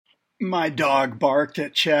My dog barked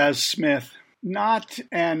at Chaz Smith. Not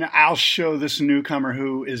an I'll show this newcomer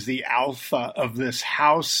who is the alpha of this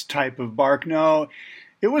house type of bark. No,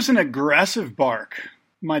 it was an aggressive bark.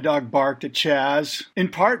 My dog barked at Chaz, in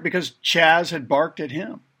part because Chaz had barked at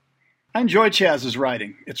him. I enjoy Chaz's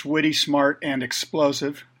writing. It's witty, smart, and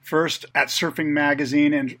explosive. First at Surfing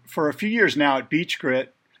Magazine and for a few years now at Beach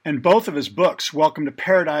Grit. And both of his books, Welcome to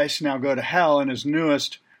Paradise, Now Go to Hell, and his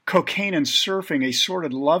newest, Cocaine and Surfing, A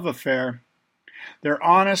Sordid Love Affair. They're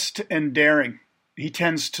honest and daring. He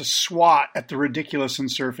tends to swat at the ridiculous in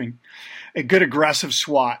surfing. A good aggressive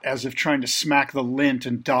swat, as if trying to smack the lint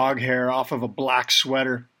and dog hair off of a black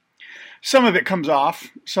sweater. Some of it comes off.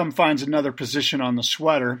 Some finds another position on the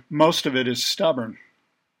sweater. Most of it is stubborn.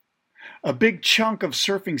 A big chunk of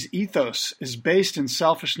surfing's ethos is based in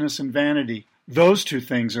selfishness and vanity. Those two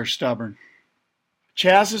things are stubborn.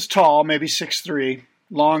 Chaz is tall, maybe 6'3",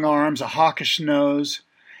 long arms, a hawkish nose,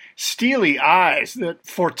 steely eyes that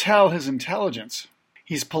foretell his intelligence.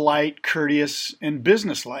 He's polite, courteous, and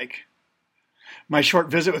businesslike. My short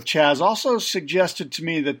visit with Chaz also suggested to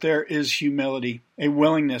me that there is humility, a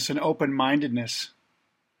willingness, an open-mindedness,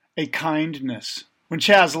 a kindness. When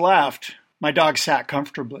Chaz left, my dog sat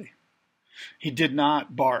comfortably. He did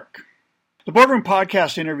not bark. The Boardroom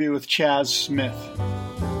Podcast interview with Chaz Smith.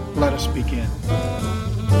 Let us begin.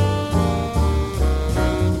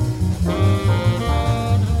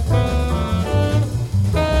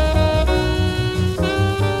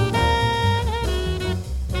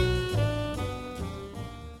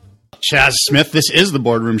 Chaz Smith, this is the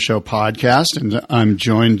Boardroom Show podcast, and I'm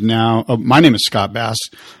joined now, my name is Scott Bass.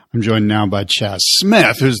 I'm joined now by Chaz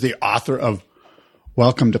Smith, who's the author of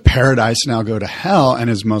Welcome to Paradise, Now Go to Hell, and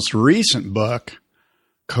his most recent book,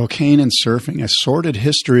 Cocaine and Surfing, A Sordid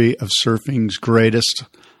History of Surfing's Greatest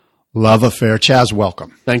Love Affair. Chaz,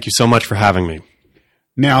 welcome. Thank you so much for having me.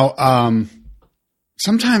 Now,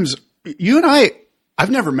 sometimes you and I've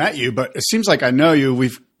never met you, but it seems like I know you.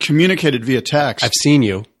 We've communicated via text. I've seen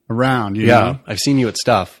you. Around, you yeah, know? I've seen you at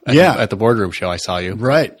stuff. At the Boardroom Show, I saw you.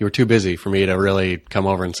 Right. You were too busy for me to really come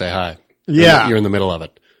over and say hi. Yeah. You're in the middle of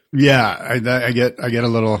it. Yeah, I get a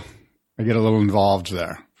little involved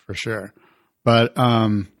there for sure. But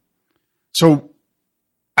so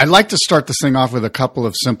I'd like to start this thing off with a couple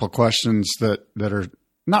of simple questions that are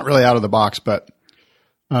not really out of the box, but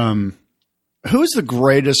who is the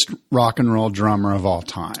greatest rock and roll drummer of all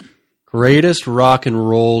time? Greatest rock and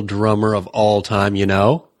roll drummer of all time, you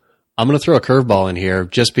know? I'm going to throw a curveball in here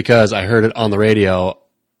just because I heard it on the radio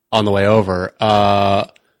on the way over.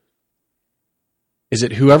 Is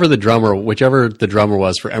it whichever the drummer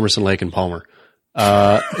was for Emerson, Lake and Palmer?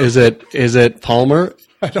 Is it Palmer?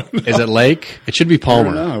 I don't know. Is it Lake? It should be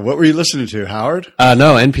Palmer. I don't know. What were you listening to, Howard?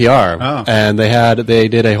 No, NPR. Oh. And they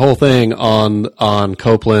did a whole thing on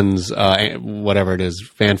Copeland's, whatever it is,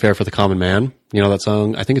 Fanfare for the Common Man. You know that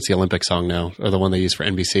song? I think it's the Olympic song now, or the one they use for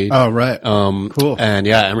NBC. Oh, right. Cool. And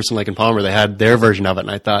yeah, Emerson, Lake and Palmer, they had their version of it. And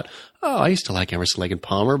I thought, oh, I used to like Emerson, Lake and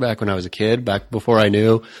Palmer back when I was a kid, back before I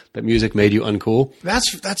knew that music made you uncool.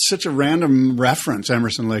 That's such a random reference,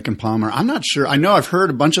 Emerson, Lake and Palmer. I'm not sure. I know I've heard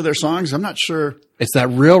a bunch of their songs. I'm not sure. It's that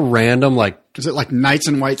real random, like. Is it like Knights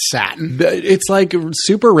in White Satin? It's like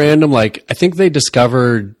super random. Like, I think they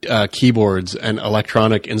discovered keyboards and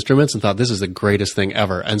electronic instruments and thought this is the greatest thing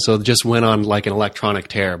ever. And so just went on like an electronic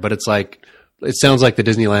tear. But it's like, it sounds like the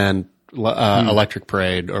Disneyland Electric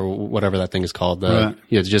Parade or whatever that thing is called. Right.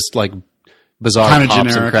 Yeah, it's just like bizarre kind of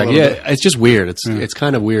pops generic. and crack. Yeah, it's just weird. It's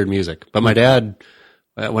kind of weird music. But my dad,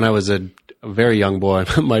 when I was a very young boy,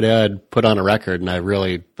 my dad put on a record and I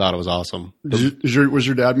really thought it was awesome. Was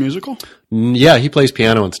your dad musical? Yeah, he plays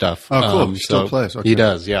piano and stuff. Oh, cool. He still plays. Okay. He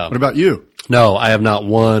does, yeah. What about you? No, I have not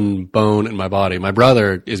one bone in my body. My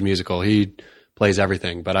brother is musical. He plays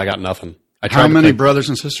everything, but I got nothing. How many brothers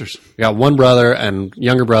and sisters? I got one brother and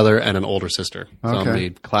younger brother and an older sister. So I'm the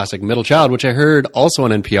classic middle child, which I heard also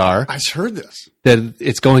on NPR. I heard this. That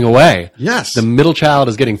it's going away. Yes. The middle child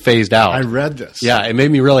is getting phased out. I read this. Yeah, it made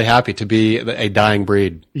me really happy to be a dying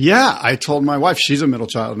breed. Yeah, I told my wife, she's a middle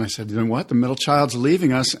child, and I said, you know what? The middle child's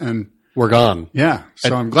leaving us, and we're gone. Yeah,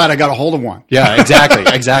 so I'm glad I got a hold of one. Yeah, exactly,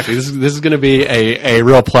 exactly. This is going to be a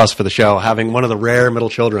real plus for the show, having one of the rare middle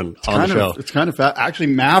children on the show. It's kind of actually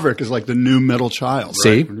Maverick is like the new middle child.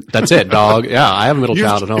 See, right? That's it, dog. Yeah, I have a middle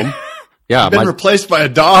child at home. Yeah, been replaced by a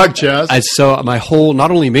dog, Chaz. So my whole,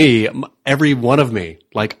 not only me, every one of me,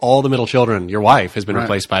 like all the middle children, your wife has been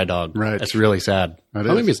replaced by a dog. Right. That's really sad.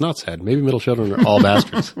 Well, maybe it's not sad. Maybe middle children are all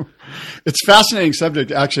bastards. It's a fascinating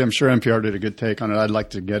subject. Actually, I'm sure NPR did a good take on it. I'd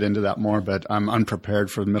like to get into that more, but I'm unprepared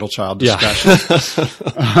for the middle child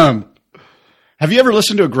discussion. Have you ever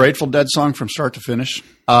listened to a Grateful Dead song from start to finish?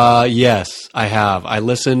 Yes, I have.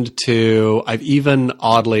 I've even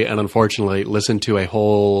oddly and unfortunately listened to a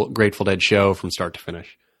whole Grateful Dead show from start to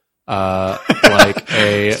finish. So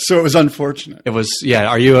it was unfortunate. It was, yeah.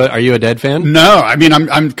 Are you a Dead fan? No, I mean,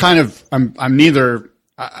 I'm neither.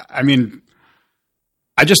 I mean,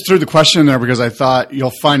 I just threw the question in there because I thought you'll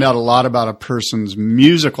find out a lot about a person's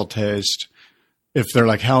musical taste if they're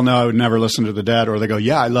like, hell no, I would never listen to the Dead, or they go,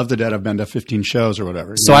 yeah, I love the Dead, I've been to 15 shows or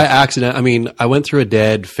whatever. So I went through a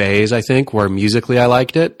Dead phase, I think, where musically I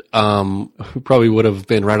liked it. Probably would have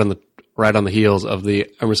been right on the heels of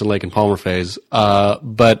the Emerson, Lake and Palmer phase.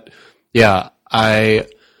 But yeah, I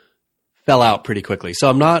fell out pretty quickly. So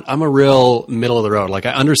I'm a real middle of the road. Like,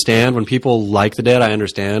 I understand when people like the Dead, I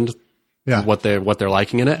understand what they're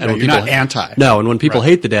liking in it. And when you're people, not anti. No, and when people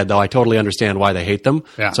hate the Dead, though, I totally understand why they hate them.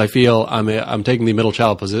 Yeah. So I feel I'm taking the middle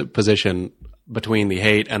child position between the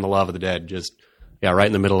hate and the love of the Dead. Just right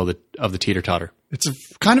in the middle of the teeter-totter. It's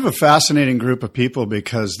kind of a fascinating group of people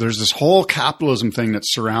because there's this whole capitalism thing that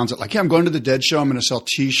surrounds it. Like, yeah, I'm going to the Dead show. I'm going to sell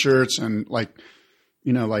T-shirts and like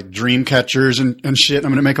dream catchers and shit. I'm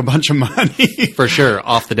going to make a bunch of money for sure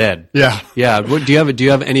off the Dead. Yeah. Yeah. Do you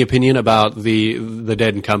have any opinion about the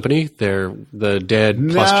Dead and Company? They're the Dead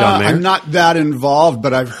plus John Mayer. I'm not that involved,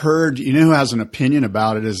 but I've heard, who has an opinion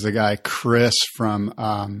about it is the guy, Chris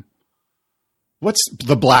from, what's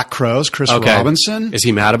the Black Crows? Chris Robinson. Is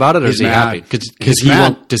he mad about it, or is he happy? Does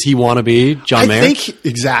he want to be John Mayer? I think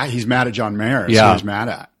exactly. He's mad at John Mayer. That's what he's mad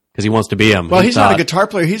at. Because he wants to be him. Well, he's not a guitar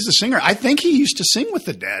player. He's the singer. I think he used to sing with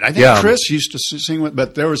the Dead. I think Chris used to sing with,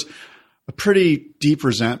 but there was a pretty deep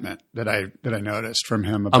resentment that I noticed from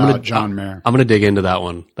him about John Mayer. I'm going to dig into that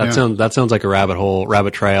one. That sounds like a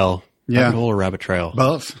rabbit trail. Yeah. Rabbit hole or rabbit trail?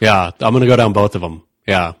 Both. Yeah. I'm going to go down both of them.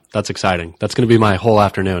 Yeah. That's exciting. That's going to be my whole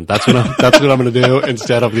afternoon. That's what I'm going to do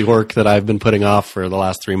instead of the work that I've been putting off for the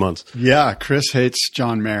last 3 months. Yeah. Chris hates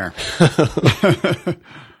John Mayer.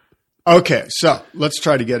 Okay, so let's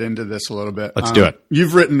try to get into this a little bit. Let's do it.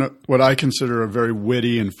 You've written what I consider a very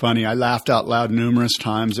witty and funny. I laughed out loud numerous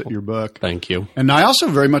times at your book. Thank you. And I also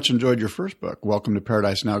very much enjoyed your first book, Welcome to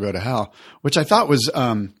Paradise, Now Go to Hell, which I thought was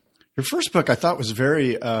your first book. I thought was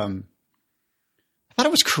very. I thought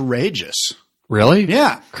it was courageous. Really?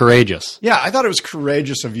 Yeah, courageous. Yeah, I thought it was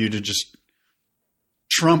courageous of you to just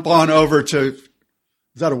trump on over to.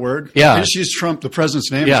 Is that a word? Yeah. I just used Trump, the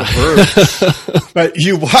president's name, as a verb. But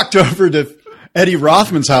you walked over to Eddie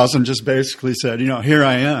Rothman's house and just basically said, here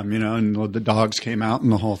I am, and the dogs came out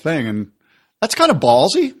and the whole thing. And that's kind of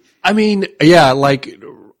ballsy. I mean, yeah, like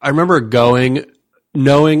I remember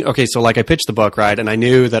knowing, okay, so like I pitched the book, right? And I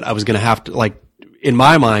knew that I was going to have to, like, in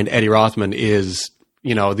my mind, Eddie Rothman is,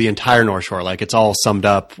 the entire North Shore. Like, it's all summed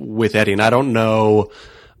up with Eddie. And I don't know,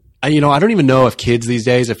 I don't even know if kids these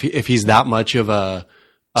days, if he's that much of a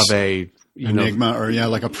enigma or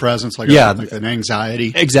like a presence, like an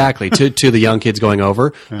anxiety. Exactly. to the young kids going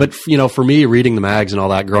over. Yeah. But for me, reading the mags and all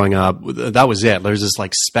that growing up, that was it. There's this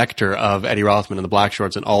like specter of Eddie Rothman and the Black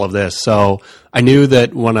Shorts and all of this. So I knew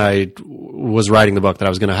that when I was writing the book that I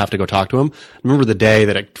was going to have to go talk to him. I remember the day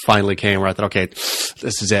that it finally came where I thought, okay,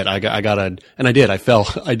 this is it. I gotta, and I did.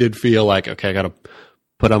 I did feel like, okay, I gotta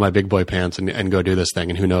put on my big boy pants and go do this thing.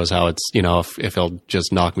 And who knows how it's, if he'll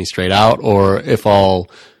just knock me straight out or if I'll,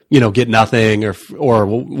 get nothing or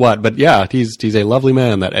what. But yeah, he's a lovely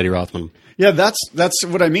man, that Eddie Rothman. Yeah, that's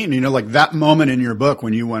what I mean. Like that moment in your book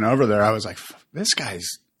when you went over there, I was like,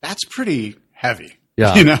 that's pretty heavy.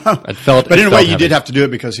 Yeah. But in a way you did have to do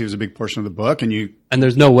it because he was a big portion of the book and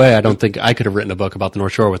there's no way I don't think I could have written a book about the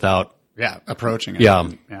North Shore without approaching it.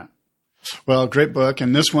 Yeah. Yeah. Well, great book.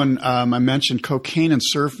 And this one, I mentioned Cocaine and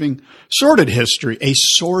Surfing, a sordid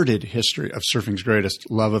history of surfing's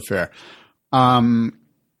greatest love affair.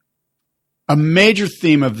 A major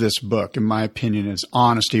theme of this book, in my opinion, is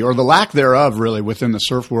honesty, or the lack thereof, really, within the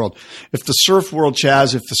surf world. If the surf world,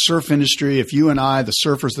 Chaz, if the surf industry, if you and I, the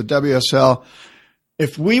surfers, the WSL,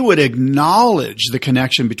 if we would acknowledge the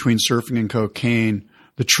connection between surfing and cocaine,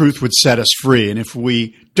 the truth would set us free. And if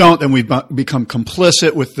we don't, then we become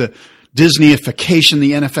complicit with the Disneyification,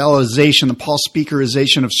 the NFLization, the Paul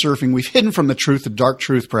Speakerization of surfing. We've hidden from the truth, the dark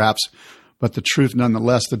truth perhaps, but the truth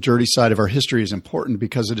nonetheless, the dirty side of our history is important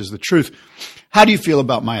because it is the truth. How do you feel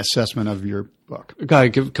about my assessment of your book? I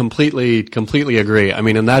completely agree. I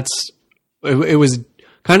mean, and it was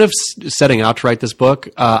kind of setting out to write this book.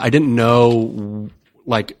 I didn't know,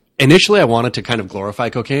 like, initially I wanted to kind of glorify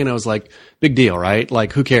cocaine. I was like, big deal, right?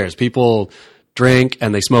 Like, who cares? People drink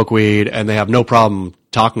and they smoke weed and they have no problem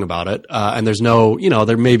talking about it. And there's no,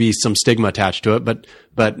 there may be some stigma attached to it,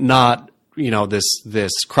 but not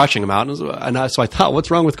this crushing amount. So I thought,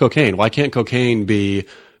 what's wrong with cocaine? Why can't cocaine be,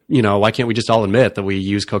 why can't we just all admit that we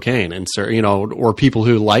use cocaine? And, or people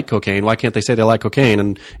who like cocaine, why can't they say they like cocaine?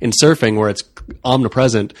 And in surfing, where it's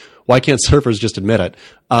omnipresent, why can't surfers just admit it?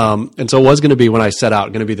 And so it was going to be, when I set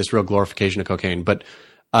out, going to be this real glorification of cocaine. But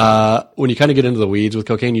when you kind of get into the weeds with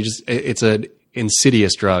cocaine, it's an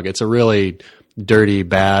insidious drug. It's a really dirty,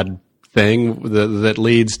 bad thing that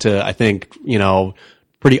leads to, I think,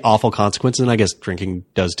 pretty awful consequences. And I guess drinking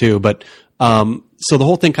does too. But so the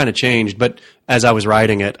whole thing kind of changed, but as I was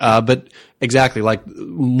writing it, but exactly, like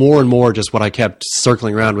more and more, just what I kept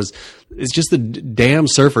circling around is just the damn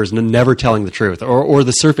surfers never telling the truth, or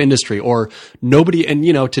the surf industry, or nobody. And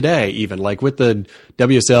today, even like with the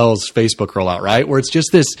WSL's Facebook rollout, right, where it's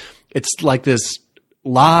like this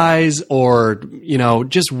lies, or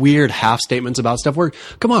just weird half statements about stuff. Where,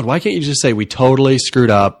 come on, why can't you just say, we totally screwed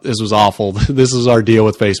up, this was awful, this is our deal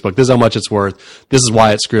with Facebook, this is how much it's worth, this is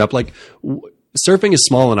why it screwed up? Like, surfing is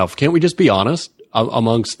small enough. Can't we just be honest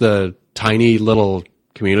amongst the tiny little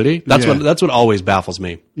community? That's what always baffles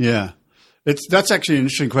me. Yeah. That's actually an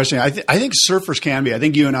interesting question. I think surfers can be. I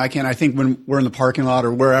think you and I can. I think when we're in the parking lot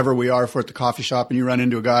or wherever we are, if we're at the coffee shop and you run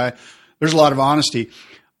into a guy, there's a lot of honesty.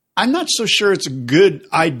 I'm not so sure it's a good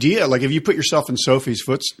idea. Like, if you put yourself in Sophie's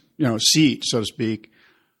seat, so to speak,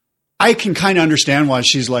 I can kind of understand why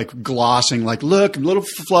she's like glossing, like, look, a little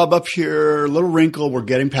flub up here, a little wrinkle, we're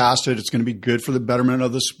getting past it. It's going to be good for the betterment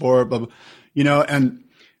of the sport, blah, blah,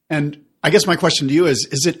 and I guess my question to you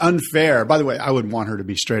is it unfair? By the way, I would want her to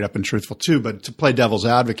be straight up and truthful too, but to play devil's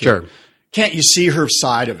advocate, sure. Can't you see her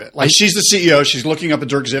side of it? Like, she's the CEO. She's looking up at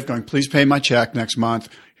Dirk Ziff going, please pay my check next month.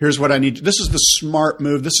 Here's what I need. This is the smart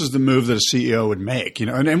move. This is the move that a CEO would make,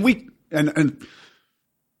 and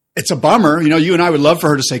it's a bummer. You and I would love for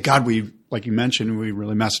her to say, God, like you mentioned, we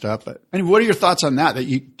really messed up. But anyway, what are your thoughts on that?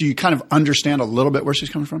 Do you kind of understand a little bit where she's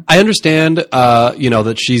coming from? I understand,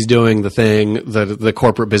 that she's doing the thing, the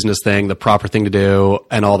corporate business thing, the proper thing to do,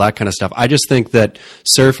 and all that kind of stuff. I just think that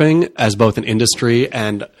surfing as both an industry,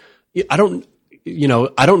 and I don't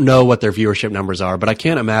know what their viewership numbers are, but I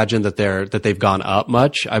can't imagine that they've gone up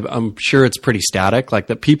much. I'm sure it's pretty static. Like,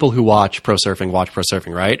 the people who watch pro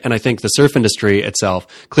surfing, right? And I think the surf industry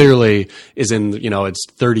itself clearly is in, its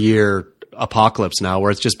 30-year apocalypse now, where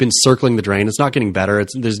it's just been circling the drain. It's not getting better.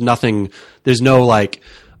 There's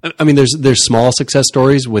small success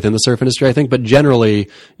stories within the surf industry, I think, but generally,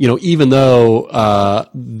 even though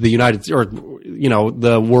the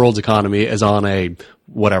world's economy is on a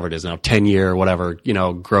whatever it is now, 10-year, whatever,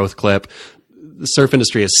 growth clip, the surf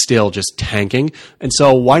industry is still just tanking. And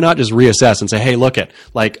so why not just reassess and say, hey, look at,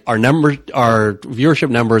 like, our viewership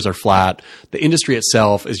numbers are flat. The industry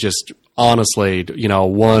itself is just honestly,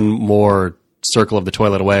 one more circle of the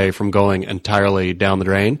toilet away from going entirely down the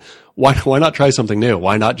drain. Why not try something new?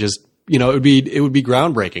 Why not just, it would be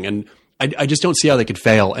groundbreaking. And I just don't see how they could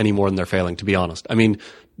fail any more than they're failing, to be honest. I mean,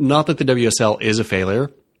 not that the WSL is a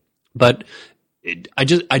failure, but I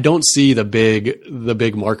don't see the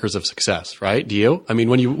big markers of success, right? Do you? I mean,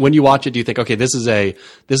 when you watch it, do you think, okay, this is a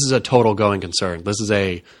total going concern. This is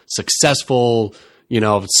a successful,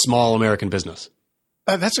 small American business.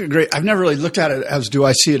 That's I've never really looked at it as, do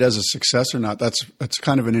I see it as a success or not? That's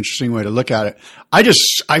kind of an interesting way to look at it. I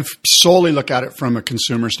solely look at it from a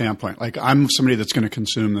consumer standpoint. Like, I'm somebody that's going to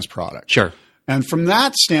consume this product. Sure. And from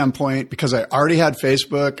that standpoint, because I already had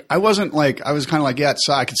Facebook, I was kind of like, yeah,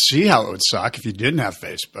 I could see how it would suck if you didn't have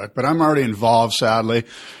Facebook, but I'm already involved, sadly,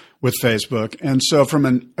 with Facebook. And so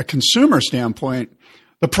from a consumer standpoint,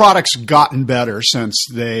 the product's gotten better since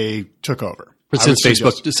they took over. But since they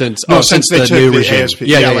took the new the regime. ASP.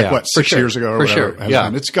 Yeah. 6 years ago or For whatever. sure. Yeah.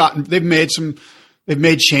 They've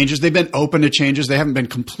made changes. They've been open to changes. They haven't been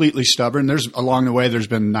completely stubborn. Along the way, there's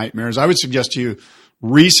been nightmares. I would suggest to you,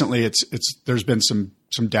 recently, there's been some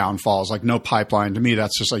downfalls, like no pipeline. To me,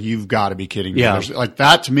 that's just like, you've got to be kidding me. Yeah. Like,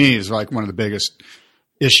 that to me is like one of the biggest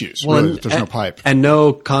issues. Well, really, there's no pipe. And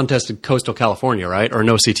no contest in coastal California, right? Or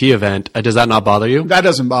no CT event. Does that not bother you? That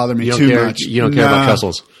doesn't bother me too much. You don't care about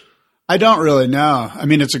trestles? I don't really know. I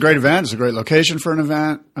mean, it's a great event. It's a great location for an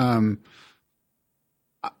event.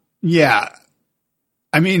 Yeah.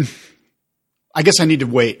 I mean, I guess I need to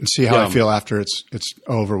wait and see how I feel after it's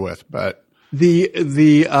over with, but. So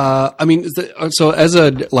as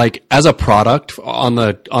a product on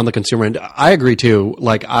the consumer end, I agree too.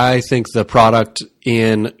 Like, I think the product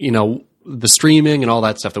in, the streaming and all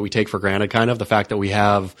that stuff that we take for granted, kind of the fact that we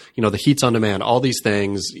have, the heats on demand, all these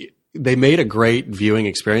things, they made a great viewing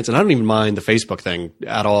experience. And I don't even mind the Facebook thing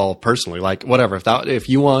at all personally. Like, whatever, if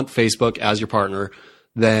you want Facebook as your partner,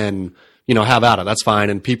 then have at it. That's fine.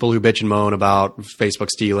 And people who bitch and moan about Facebook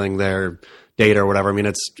stealing their data or whatever. I mean,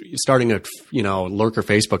 it's starting a, lurker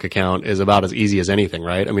Facebook account is about as easy as anything,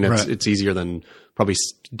 right? I mean, it's easier than probably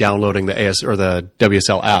downloading the AS or the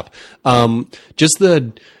WSL app. I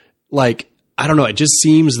don't know. It just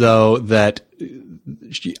seems though that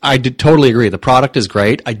I did totally agree. The product is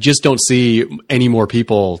great. I just don't see any more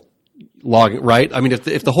people logging, right? I mean,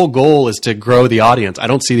 if the whole goal is to grow the audience, I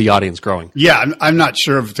don't see the audience growing. Yeah. I'm not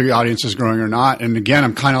sure if the audience is growing or not. And again,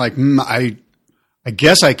 I'm kind of like, I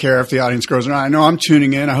guess I care if the audience grows or not. I know I'm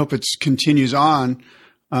tuning in. I hope it continues on.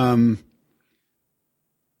 I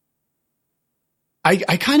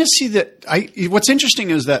kind of see that. What's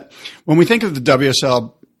interesting is that when we think of the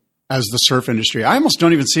WSL as the surf industry, I almost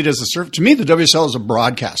don't even see it as a surf. To me, the WSL is a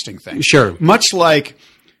broadcasting thing. Sure. Much like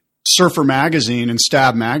Surfer Magazine and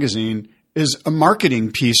Stab Magazine is a marketing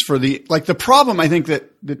piece for the problem I think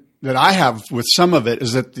that I have with some of it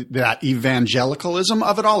is that evangelicalism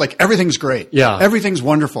of it all. Like everything's great. Yeah. Everything's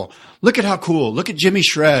wonderful. Look at how cool. Look at Jimmy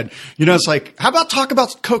Shred. It's like, how about talk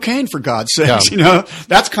about cocaine for God's sakes? Yeah.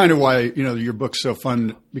 That's kind of why, your book's so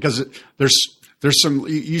fun because there's some,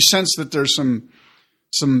 you sense that there's some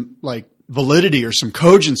like validity or some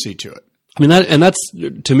cogency to it. I mean, that's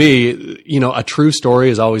to me, a true story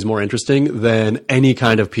is always more interesting than any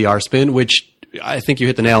kind of PR spin, which I think you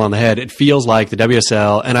hit the nail on the head. It feels like the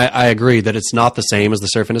WSL, and I agree that it's not the same as the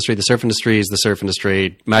surf industry. The surf industry is the surf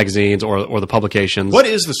industry magazines or the publications. What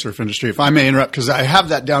is the surf industry, if I may interrupt? Because I have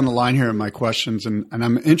that down the line here in my questions, and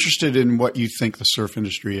I'm interested in what you think the surf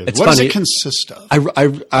industry is. What does it consist of?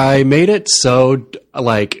 I made it so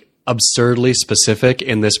like absurdly specific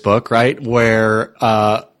in this book, right? Where,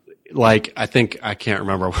 I think I can't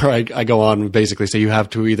remember where I go on and basically say you have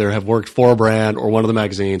to either have worked for a brand or one of the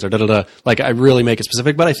magazines or da-da-da. Like I really make it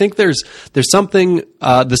specific, but I think there's something,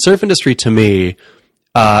 the surf industry to me,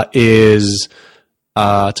 is,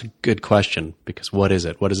 it's a good question because what is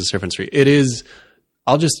it? What is the surf industry? It is,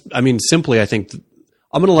 simply I think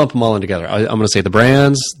I'm going to lump them all in together. I'm going to say the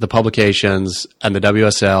brands, the publications and the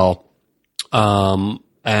WSL,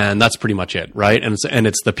 and that's pretty much it, right? And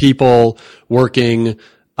it's the people working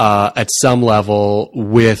at some level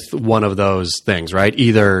with one of those things, right?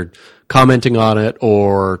 Either commenting on it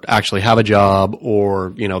or actually have a job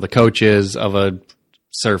or, the coaches of a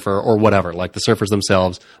surfer or whatever, like the surfers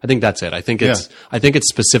themselves. I think that's it. I think it's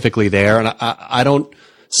specifically there. And I don't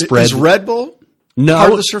spread. Is Red Bull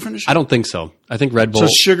part of the surf industry? I don't think so. I think Red Bull.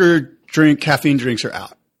 So caffeine drinks are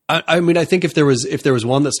out. I mean, I think if there was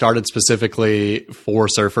one that started specifically for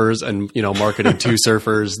surfers and, marketed to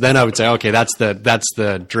surfers, then I would say, okay, that's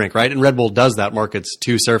the drink, right? And Red Bull does that, markets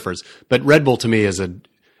to surfers. But Red Bull to me it's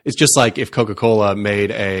just like if Coca-Cola made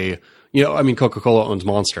Coca-Cola owns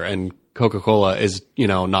Monster and Coca-Cola is,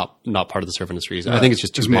 not part of the surf industry. I think it's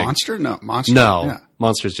just too big. Monster? No, Monster. No, yeah.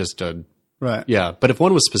 Monster's just right. Yeah. But if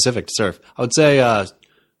one was specific to surf, I would say,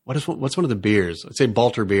 what's one of the beers? I'd say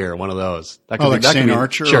Balter beer, one of those. That could like St.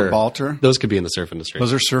 Archer or Balter? Those could be in the surf industry.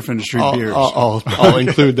 Those are surf industry beers. I'll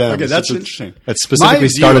include them. Okay, that's interesting. That's specifically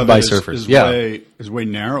started by surfers. Is way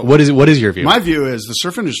narrower. What is your view? My view is the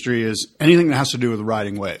surf industry is anything that has to do with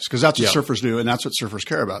riding waves because that's what surfers do and that's what surfers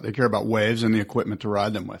care about. They care about waves and the equipment to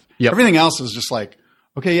ride them with. Yep. Everything else is just like,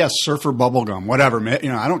 okay, yes, surfer bubble gum, whatever.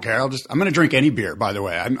 I don't care. I'm going to drink any beer, by the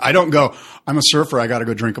way. I don't go, I'm a surfer, I got to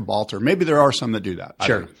go drink a Balter. Maybe there are some that do that.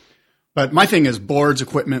 Sure. But my thing is boards,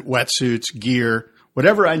 equipment, wetsuits, gear,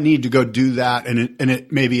 whatever I need to go do that, and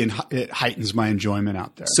it maybe it heightens my enjoyment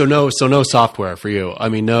out there. So no software for you. I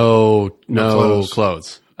mean, no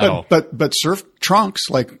clothes at all. But surf trunks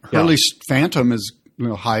like Hurley's Phantom is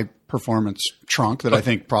high performance trunk that I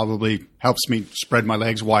think probably helps me spread my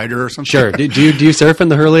legs wider or something. Sure. Do you surf in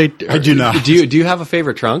the Hurley? I do not. Do you have a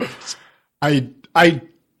favorite trunk?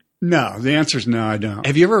 No, the answer is no, I don't.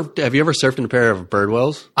 Have you ever surfed in a pair of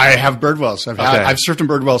Birdwells? I have Birdwells. I've surfed in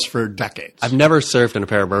Birdwells for decades. I've never surfed in a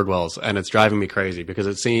pair of Birdwells, and it's driving me crazy because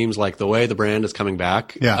it seems like the way the brand is coming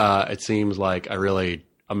back. Yeah. It seems like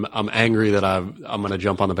I'm angry that I'm going to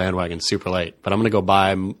jump on the bandwagon super late, but I'm going to go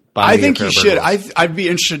buy. I think you should. I'd be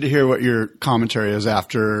interested to hear what your commentary is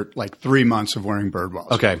after like 3 months of wearing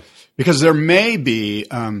Birdwells. Okay, because there may be.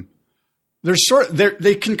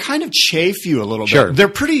 They can kind of chafe you a little bit. Sure. They're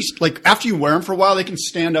pretty, like, after you wear them for a while, they can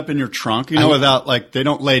stand up in your trunk, without, like, they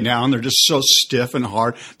don't lay down. They're just so stiff and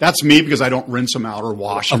hard. That's me because I don't rinse them out or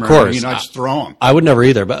wash them. Of course. I just throw them. I would never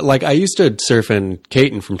either. But, like, I used to surf in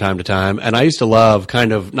Caton from time to time, and I used to love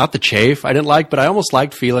kind of, not the chafe I didn't like, but I almost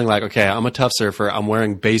liked feeling like, okay, I'm a tough surfer. I'm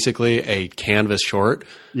wearing basically a canvas short.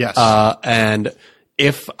 Yes. And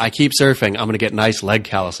if I keep surfing, I'm going to get nice leg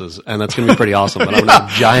calluses, and that's going to be pretty awesome. And I'm going to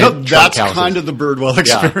have giant trunk calluses. That's kind of the Birdwell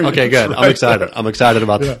experience. Yeah. Okay, good. Right? I'm excited. I'm excited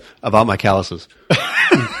about my calluses.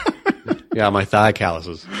 Yeah, my thigh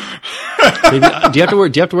calluses. Maybe, do you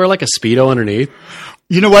have to wear like a Speedo underneath?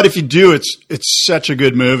 You know what? If you do, it's such a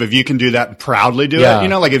good move. If you can do that and proudly do it,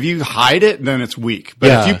 like if you hide it, then it's weak.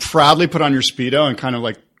 But if you proudly put on your Speedo and kind of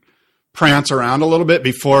like prance around a little bit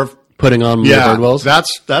before putting on your Birdwells,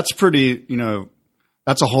 that's pretty.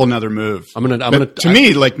 That's a whole nother move. To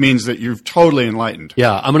me, means that you're totally enlightened.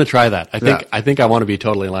 Yeah, I'm gonna try that. I think I want to be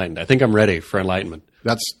totally enlightened. I think I'm ready for enlightenment.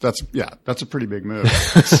 That's a pretty big move.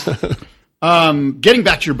 Getting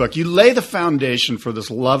back to your book, you lay the foundation for this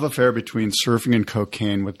love affair between surfing and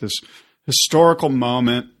cocaine with this historical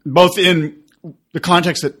moment, both in the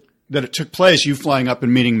context that it took place, you flying up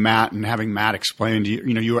and meeting Matt and having Matt explain to you,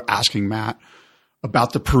 you were asking Matt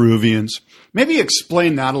about the Peruvians. Maybe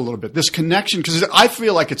explain that a little bit, this connection, because I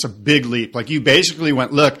feel like it's a big leap. Like you basically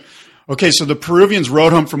went, look, okay, so the Peruvians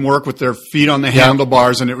rode home from work with their feet on the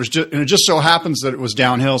handlebars, and it just so happens that it was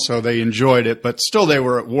downhill, so they enjoyed it, but still they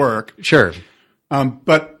were at work. Sure.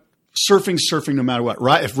 But surfing no matter what.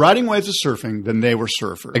 Right? If riding waves is surfing, then they were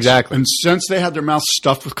surfers. Exactly. And since they had their mouths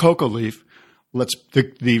stuffed with cocoa leaf,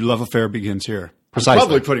 the love affair begins here. Precisely. I'm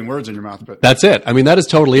probably putting words in your mouth, but that's it. I mean, that is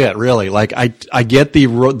totally it, really. Like, I get the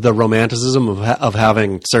romanticism of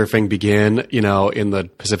having surfing begin, in the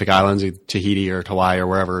Pacific Islands, Tahiti or Hawaii or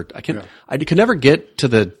wherever. I could never get to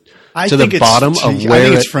the bottom of where I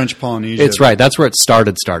think it's French Polynesia. It's right. That's where it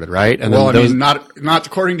started, right? And then not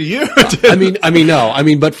according to you. But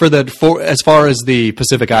as far as the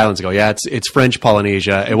Pacific Islands go, it's French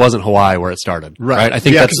Polynesia. It wasn't Hawaii where it started, right? I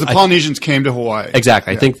think because the Polynesians came to Hawaii.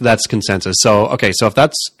 Exactly. Yeah. I think that's consensus. So if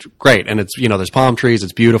that's great, and it's there's palm trees,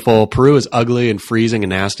 it's beautiful. Peru is ugly and freezing and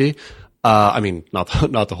nasty. Not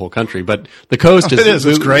the whole country, but the coast is.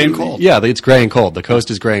 It's gray and cold. Yeah, it's gray and cold. The coast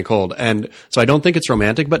is gray and cold. And so I don't think it's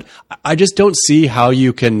romantic, but I just don't see how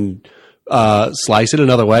you can, slice it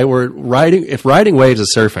another way. If riding waves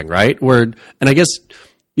is surfing, right? And I guess,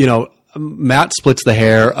 Matt splits the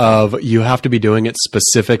hair of you have to be doing it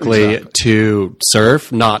specifically to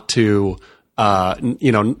surf, not to,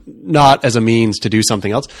 not as a means to do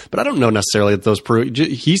something else. But I don't know necessarily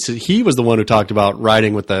that he was the one who talked about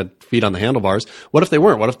riding with the feet on the handlebars. What if they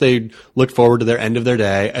weren't? What if they looked forward to their end of their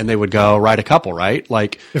day and they would go ride a couple, right?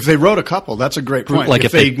 Like if they rode a couple, that's a great point. Like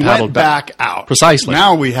if they went back out. Precisely.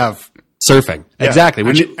 Now we have surfing. Yeah. Exactly.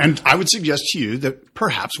 And I would suggest to you that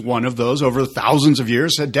perhaps one of those over thousands of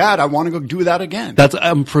years said, Dad, I want to go do that again. That's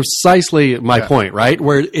precisely my point, right?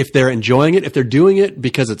 Where if they're enjoying it, if they're doing it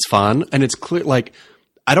because it's fun and it's clear, like,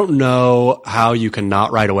 I don't know how you can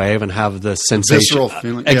not ride a wave and have the sensation. Visceral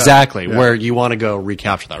feeling. Exactly. Yeah. Where you want to go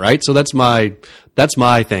recapture that, right? So that's my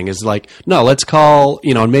thing is like, no, let's call,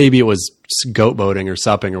 and maybe it was goat boating or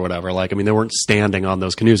supping or whatever. Like, I mean, they weren't standing on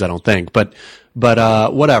those canoes, I don't think, but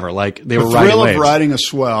whatever. Like they were riding waves. The thrill of riding a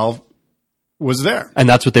swell was there. And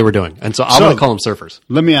that's what they were doing. And so I'm going to call them surfers.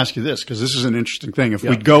 Let me ask you this, because this is an interesting thing. If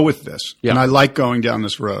we go with this, and I like going down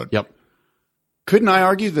this road. Yep. Couldn't I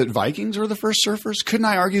argue that Vikings were the first surfers? Couldn't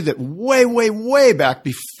I argue that way, way, way back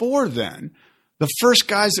before then, the first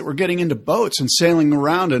guys that were getting into boats and sailing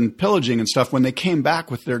around and pillaging and stuff, when they came back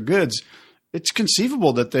with their goods, it's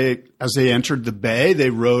conceivable that as they entered the bay, they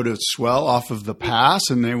rode a swell off of the pass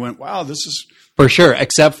and they went, wow, this is... For sure,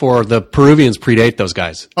 except for the Peruvians predate those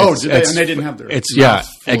guys. Oh, did they? And they didn't have their...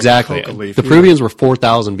 Exactly. The Peruvians were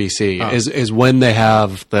 4000 BC is when they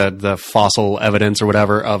have the fossil evidence or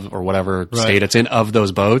whatever state it's in of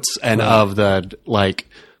those boats and of the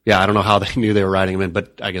I don't know how they knew they were riding them in,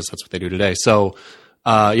 but I guess that's what they do today. So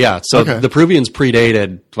the Peruvians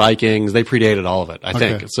predated Vikings. They predated all of it, I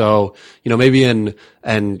think. So, maybe in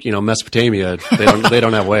Mesopotamia, they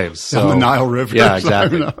don't have waves. So, the Nile River. Yeah,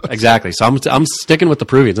 exactly. Exactly. So I'm sticking with the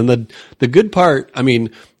Peruvians. And the good part, I mean,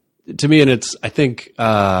 to me, and I think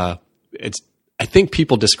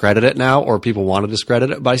people discredit it now, or people want to discredit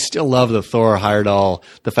it, but I still love the Thor Heyerdahl,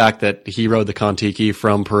 the fact that he rode the Kon-Tiki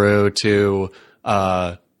from Peru to,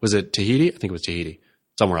 was it Tahiti? I think it was Tahiti.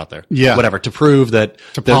 Somewhere out there. Yeah. Whatever. To prove that.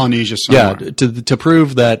 To Polynesia somewhere. Yeah. To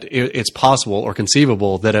prove that it's possible or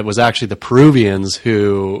conceivable that it was actually the Peruvians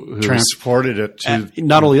who transported it to. And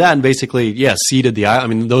not only that, and basically, seeded the island.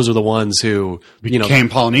 I mean, those are the ones who, became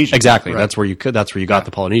Polynesians. Exactly. Right. That's where you got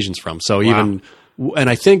the Polynesians from. So and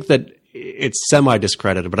I think that it's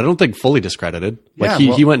semi-discredited, but I don't think fully discredited. Like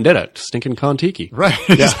he went and did it. Stinking Kon-Tiki. Right.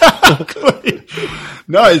 Yeah. Exactly.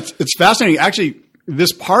 No, it's fascinating. Actually,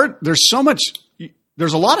 this part,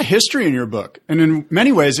 there's a lot of history in your book. And in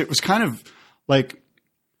many ways, it was kind of like,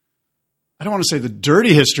 I don't want to say the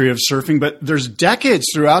dirty history of surfing, but there's decades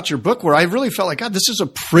throughout your book where I really felt like, God, this is a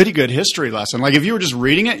pretty good history lesson. Like if you were just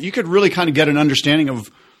reading it, you could really kind of get an understanding of,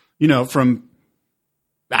 from,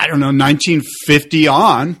 I don't know, 1950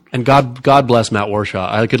 on. And God bless Matt Warshaw.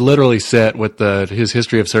 I could literally sit with his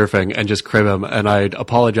history of surfing and just crib him, and I'd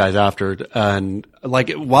apologize after. And like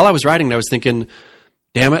while I was writing, I was thinking,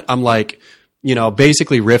 damn it, I'm like,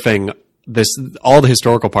 basically riffing all the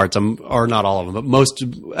historical parts, or not all of them, but most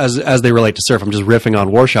as they relate to surf, I'm just riffing on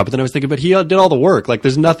Warshaw. But then I was thinking, but he did all the work. Like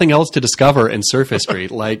there's nothing else to discover in surf history.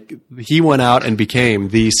 Like he went out and became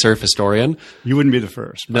the surf historian. You wouldn't be the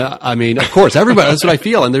first. No, I mean, of course, everybody, that's what I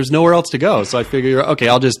feel. And there's nowhere else to go. So I figure, okay,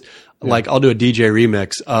 I'll do a DJ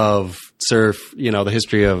remix of surf, the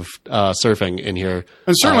history of surfing in here.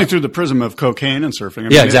 And certainly through the prism of cocaine and surfing. I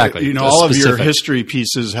mean, exactly. All of your history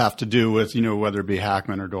pieces have to do with, whether it be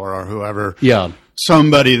Hackman or Dora or whoever. Yeah.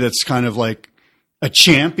 Somebody that's kind of like a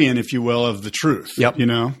champion, if you will, of the truth. Yep.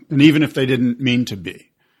 And even if they didn't mean to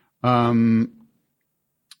be. Let's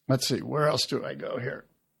see, where else do I go here?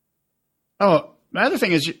 Oh, the other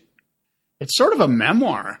thing is it's sort of a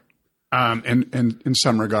memoir. In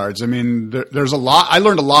some regards, I mean, there's a lot. I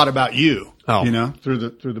learned a lot about you, through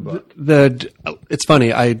the book. It's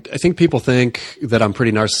funny. I think people think that I'm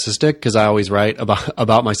pretty narcissistic because I always write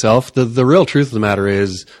about myself. The real truth of the matter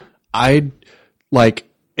is,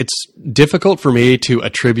 it's difficult for me to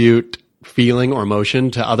attribute feeling or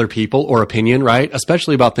emotion to other people or opinion, right?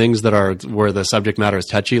 Especially about things that are where the subject matter is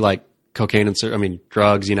touchy, like cocaine and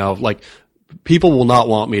drugs. Like people will not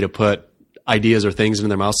want me to put ideas or things in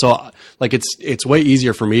their mouth. So like it's way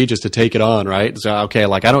easier for me just to take it on, right? So okay,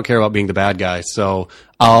 like I don't care about being the bad guy. So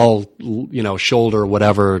I'll shoulder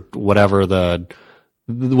whatever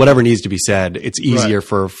needs to be said. It's easier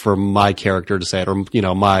for my character to say it, or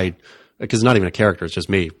because it's not even a character, it's just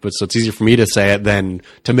me. But so it's easier for me to say it than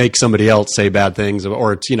to make somebody else say bad things,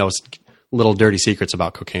 or it's little dirty secrets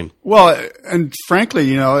about cocaine. Well, and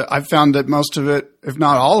frankly, I found that most of it, if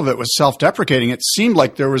not all of it, was self-deprecating. It seemed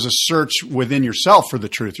like there was a search within yourself for the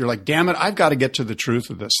truth. You're like, damn it, I've got to get to the truth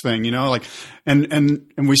of this thing, and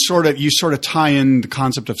you sort of tie in the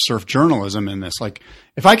concept of surf journalism in this. Like,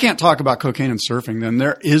 if I can't talk about cocaine and surfing, then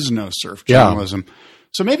there is no surf journalism. Yeah.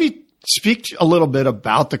 So maybe speak a little bit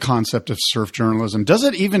about the concept of surf journalism. Does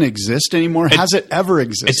it even exist anymore? Has it ever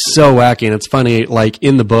existed? It's so wacky, and it's funny. Like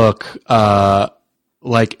in the book,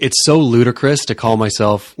 it's so ludicrous to call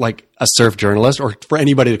myself like a surf journalist, or for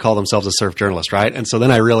anybody to call themselves a surf journalist, right? And so then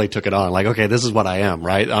I really took it on. Like, okay, this is what I am,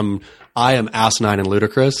 right? I am asinine and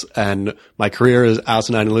ludicrous, and my career is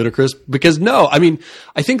asinine and ludicrous. Because I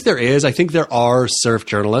think there are surf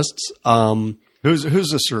journalists. Who's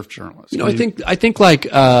a surf journalist? I think like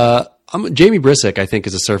Jamie Brisick, I think,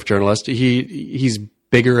 is a surf journalist. He's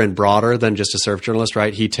bigger and broader than just a surf journalist,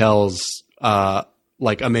 right? He tells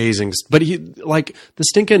amazing, but the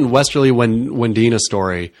stinking Westerly Wendina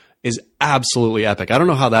story is absolutely epic. I don't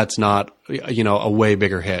know how that's not, a way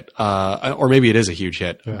bigger hit. Or maybe it is a huge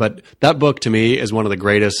hit, but that book to me is one of the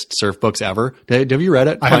greatest surf books ever. Have you read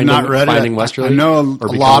it? I have not read it. Finding Westerly? I know a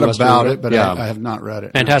lot about it, but I have not read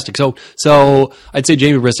it. Fantastic. So I'd say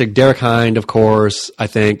Jamie Brisick, Derek Hind, of course, I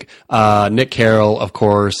think, Nick Carroll, of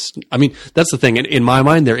course. I mean, that's the thing. In my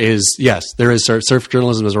mind, there is surf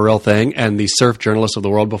journalism is a real thing, and the surf journalists of the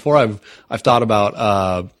world. Before I've thought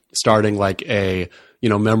about, starting like a,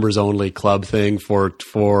 members only club thing for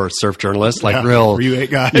surf journalists, like real. For you 8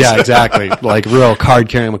 guys. Yeah, exactly. Like real card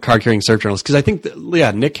carrying surf journalists. Cause I think,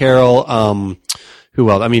 Nick Carroll, who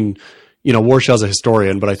else? I mean, Warshaw's a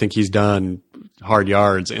historian, but I think he's done hard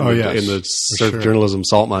yards in the surf journalism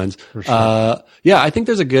salt mines. Sure. I think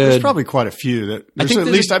there's there's probably quite a few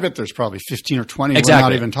I bet there's probably 15 or 20 we're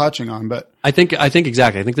not even touching on, but I think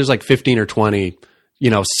exactly. I think there's like 15 or 20,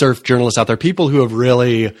 surf journalists out there, people who have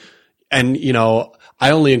really, and, I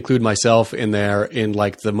only include myself in there in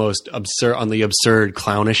like the most absurd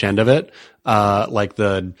clownish end of it. Like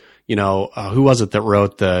who was it that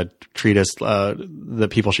wrote the treatise, that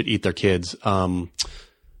people should eat their kids? What's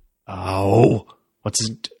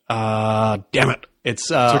it? Damn it.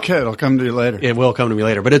 It's okay. It'll come to you later. It will come to me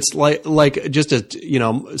later, but it's like just a,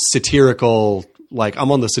 satirical, like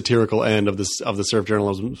I'm on the satirical end of the surf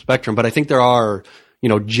journalism spectrum, but I think there are,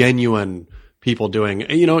 genuine people doing,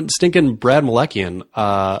 stinking Brad Malekian.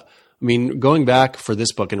 Going back for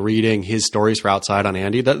this book and reading his stories for Outside on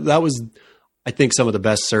Andy, that was, I think, some of the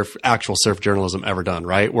best actual surf journalism ever done,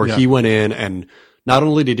 right? Where he went in and not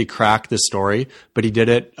only did he crack this story, but he did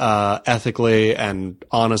it, ethically and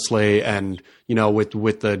honestly and,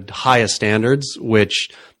 with the highest standards, which,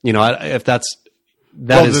 if that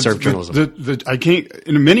is surf journalism. I can't,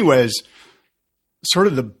 in many ways, sort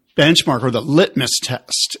of the benchmark or the litmus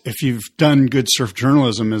test if you've done good surf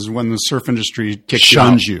journalism is when the surf industry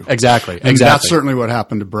shuns you. Exactly. And that's certainly what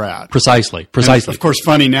happened to Brad. Precisely. And of course,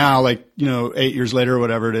 funny now, like, 8 years later or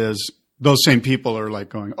whatever it is, those same people are like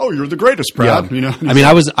going, "Oh, you're the greatest, Brad." Yeah. I mean,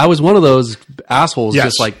 I was one of those assholes,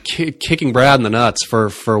 just like kicking Brad in the nuts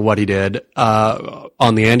for what he did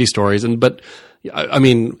on the Andy stories. But I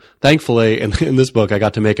mean, thankfully in this book, I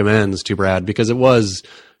got to make amends to Brad, because it was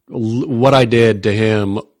what I did to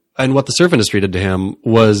him and what the surf industry did to him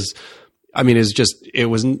was, I mean, it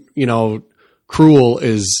was, cruel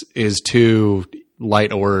is too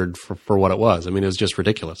light a word for what it was. I mean, it was just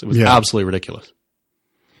ridiculous. It was absolutely ridiculous.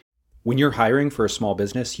 When you're hiring for a small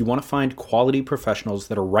business, you want to find quality professionals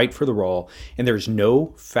that are right for the role, and there's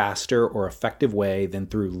no faster or effective way than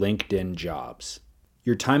through LinkedIn Jobs.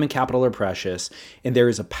 Your time and capital are precious, and there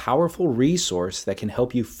is a powerful resource that can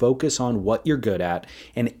help you focus on what you're good at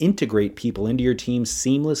and integrate people into your team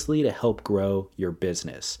seamlessly to help grow your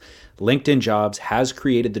business. LinkedIn Jobs has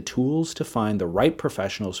created the tools to find the right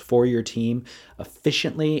professionals for your team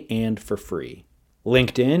efficiently and for free.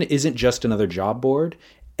 LinkedIn isn't just another job board.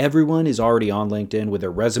 Everyone is already on LinkedIn with their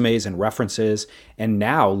resumes and references, and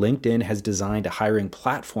now LinkedIn has designed a hiring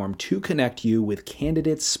platform to connect you with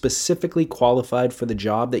candidates specifically qualified for the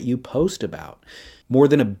job that you post about. More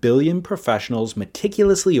than 1 billion professionals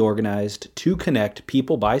meticulously organized to connect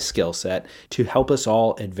people by skill set to help us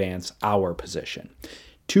all advance our position.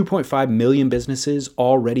 2.5 million businesses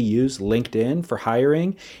already use LinkedIn for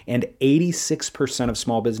hiring, and 86% of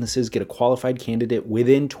small businesses get a qualified candidate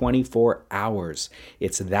within 24 hours.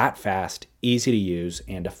 It's that fast, easy to use,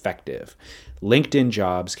 and effective. LinkedIn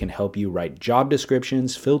Jobs can help you write job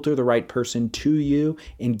descriptions, filter the right person to you,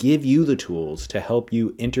 and give you the tools to help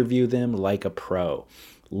you interview them like a pro.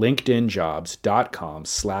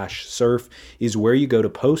 LinkedInjobs.com/surf is where you go to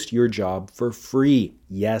post your job for free.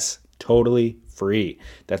 Yes, totally free.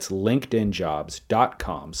 That's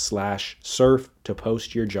LinkedInjobs.com/surf to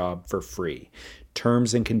post your job for free.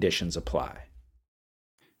 Terms and conditions apply.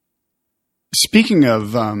 Speaking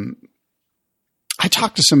of, I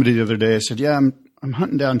talked to somebody the other day. I said, "Yeah, I'm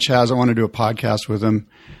hunting down Chaz. I want to do a podcast with him."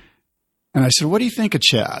 And I said, "What do you think of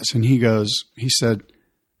Chaz?" And he said,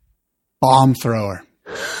 "Bomb thrower."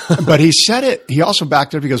 But he said it. He also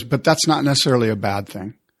backed it up. He goes, "But that's not necessarily a bad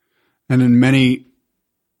thing." And in many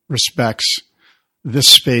respects, this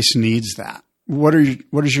space needs that. What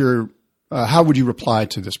is your, how would you reply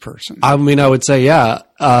to this person? I mean, I would say,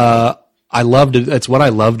 it's what I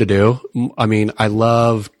love to do. I mean, I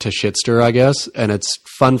love to shitster, I guess, and it's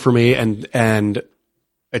fun for me and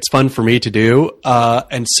it's fun for me to do.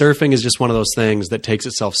 And surfing is just one of those things that takes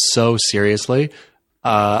itself so seriously,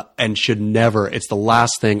 and should never, it's the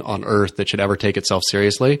last thing on earth that should ever take itself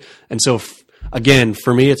seriously. And so, again,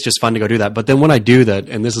 for me, it's just fun to go do that. But then when I do that,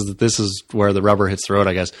 and this is where the rubber hits the road,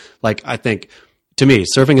 I guess. Like, I think, to me,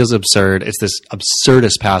 surfing is absurd. It's this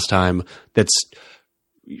absurdist pastime that's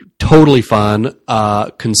totally fun,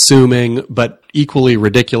 consuming, but equally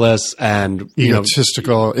ridiculous and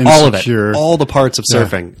egotistical, insecure. All of it, all the parts of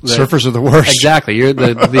surfing. Yeah. Surfers are the worst. Exactly.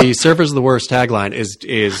 The surfers are the worst tagline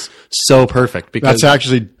is so perfect, because that's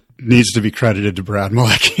actually needs to be credited to Brad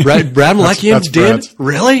Malekian. Brad Malekian did? Brad's.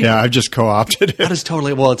 Really? Yeah, I've just co-opted it. That is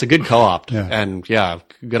totally, well, it's a good co-opt. Yeah. And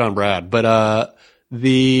good on Brad. But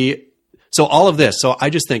so all of this, so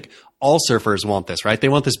I just think all surfers want this, right? They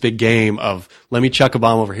want this big game of, let me chuck a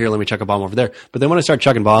bomb over here, let me chuck a bomb over there. But then when I start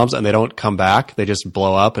chucking bombs and they don't come back, they just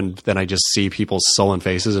blow up, and then I just see people's sullen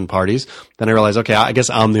faces in parties. Then I realize, okay, I guess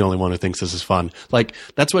I'm the only one who thinks this is fun. Like,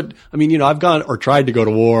 that's what, I mean, I've gone or tried to go to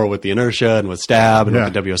war with the Inertia and with Stab and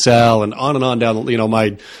with the WSL and on down,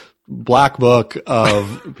 my black book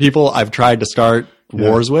of people I've tried to start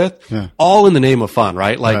wars with, all in the name of fun,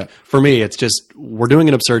 right? Like, for me, it's just, we're doing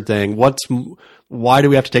an absurd thing. Why do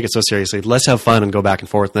we have to take it so seriously? Let's have fun and go back and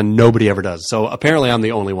forth. And then nobody ever does. So apparently I'm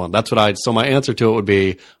the only one. So my answer to it would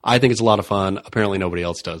be, I think it's a lot of fun. Apparently nobody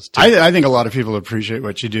else does too. I think a lot of people appreciate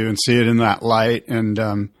what you do and see it in that light.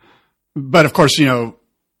 And, but of course, a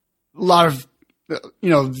lot of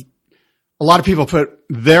people put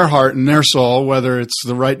their heart and their soul, whether it's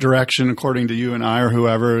the right direction according to you and I or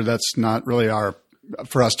whoever, that's not really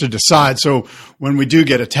for us to decide. So when we do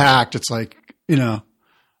get attacked, it's like,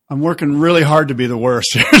 I'm working really hard to be the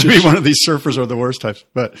worst, to be one of these surfers or the worst types.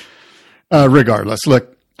 But regardless,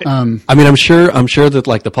 look. I mean, I'm sure that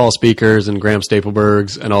like the Paul Speakers and Graham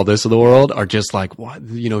Staplebergs and all this of the world are just like, what?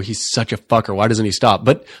 He's such a fucker. Why doesn't he stop?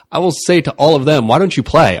 But I will say to all of them, why don't you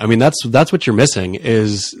play? I mean, that's what you're missing.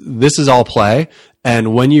 This is all play.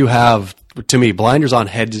 And when you have to me, blinders on,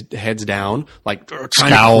 heads down, like trying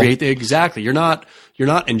Scowl. to create exactly. You're not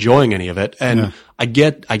enjoying any of it. And I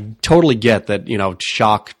totally get that,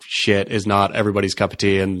 shock shit is not everybody's cup of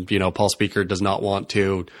tea. And, Paul Speaker does not want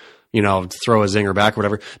to, throw a zinger back or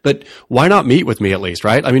whatever, but why not meet with me at least?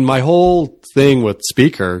 Right. I mean, my whole thing with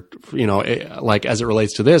Speaker, like as it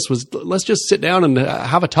relates to this was let's just sit down and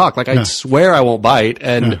have a talk. Like I swear I won't bite.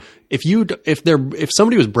 And if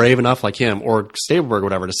somebody was brave enough like him or Stapleberg or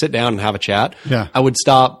whatever to sit down and have a chat, I would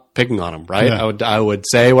stop picking on him. Right. I would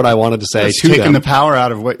say what I wanted to say to them. Taking the power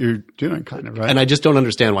out of what you're doing kind of, right? And I just don't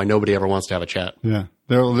understand why nobody ever wants to have a chat. Yeah.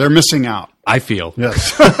 They're missing out. I feel.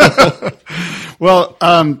 Yes. Well,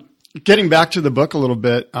 getting back to the book a little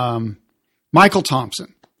bit, Michael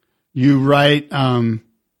Thompson, you write, and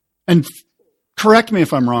correct me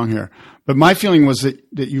if I'm wrong here, but my feeling was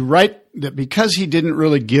that you write that because he didn't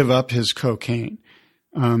really give up his cocaine,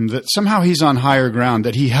 that somehow he's on higher ground,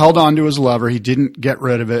 that he held on to his lover. He didn't get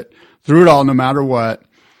rid of it through it all, no matter what.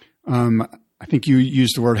 I think you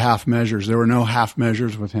used the word half measures. There were no half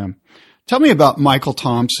measures with him. Tell me about Michael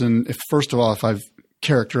Thompson, first of all, if I've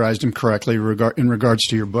characterized him correctly in regards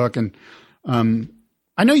to your book. And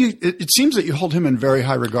I know it seems that you hold him in very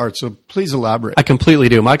high regard, so please elaborate. I completely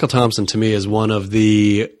do. Michael Thompson to me is one of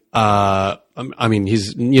the,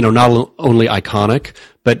 he's, not only iconic,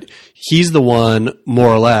 but he's the one more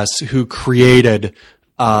or less who created,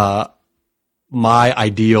 my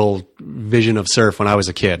ideal vision of surf when I was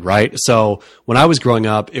a kid, right? So when I was growing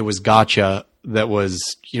up, it was Gotcha that was,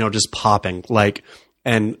 just popping,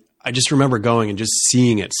 and I just remember going and just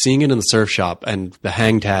seeing it in the surf shop and the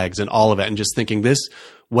hang tags and all of it, and just thinking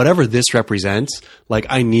whatever this represents,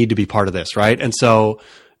 I need to be part of this, right? And so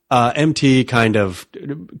MT kind of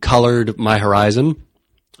colored my horizon,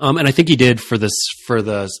 and I think he did for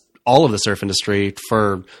all of the surf industry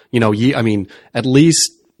for at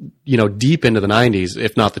least deep into the 90s,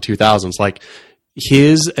 if not the 2000s.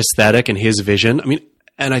 His aesthetic and his vision.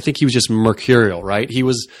 And I think he was just mercurial, right? He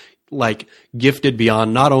was gifted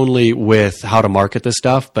beyond not only with how to market this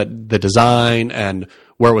stuff, but the design and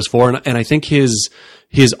where it was for. And I think his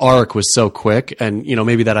arc was so quick, and,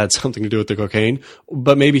 maybe that had something to do with the cocaine,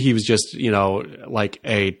 but maybe he was just, like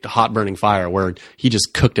a hot burning fire where he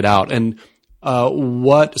just cooked it out. And,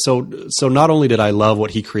 so not only did I love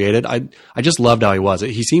what he created, I just loved how he was.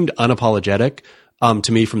 He seemed unapologetic,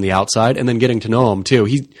 to me from the outside, and then getting to know him too.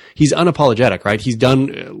 He's unapologetic, right? He's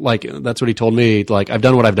done, that's what he told me. I've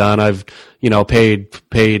done what I've done. I've, paid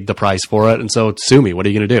the price for it. And so sue me. What are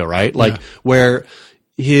you going to do? Right? Where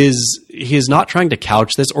he's not trying to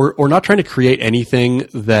couch this or not trying to create anything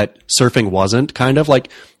that surfing wasn't, kind of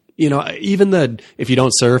even the if you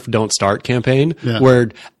don't surf, don't start campaign,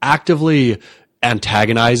 where actively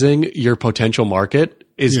antagonizing your potential market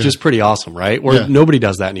is just pretty awesome, right? Where nobody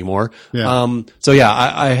does that anymore.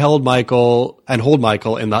 I held Michael and hold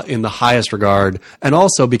Michael in the highest regard, and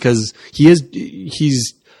also because he's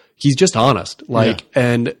just honest,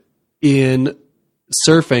 and in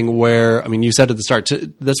surfing, where you said at the start,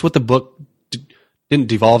 that's what the book didn't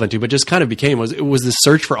devolve into, but just kind of became it was this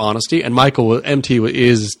search for honesty, and MT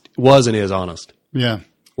was and is honest. Yeah,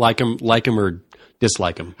 like him or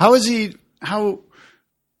dislike him. How is he?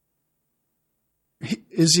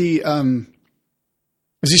 Is he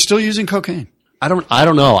still using cocaine? I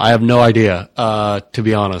don't know. I have no idea. To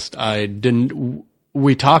be honest,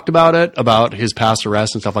 we talked about his past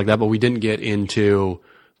arrests and stuff like that, but we didn't get into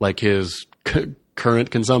his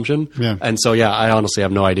current consumption. Yeah. And so, I honestly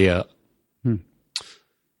have no idea.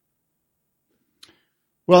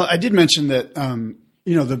 Well, I did mention that,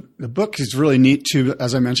 the book is really neat too,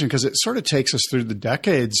 as I mentioned, because it sort of takes us through the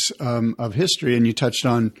decades of history. And you touched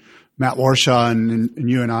on Matt Warshaw and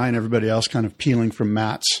you and I and everybody else kind of peeling from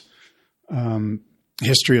Matt's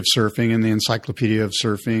history of surfing and the Encyclopedia of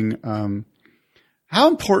Surfing. How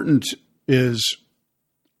important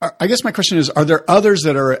I guess my question is, are there others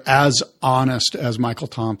that are as honest as Michael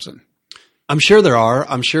Thompson? I'm sure there are.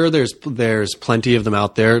 I'm sure there's plenty of them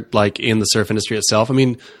out there, in the surf industry itself.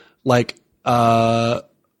 Trying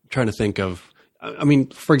to think of,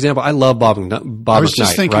 for example, I love Bob McKnight. I was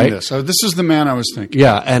just thinking right? this. So this is the man I was thinking.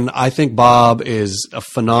 Yeah, and I think Bob is a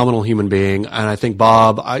phenomenal human being, and I think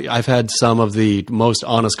Bob, I've had some of the most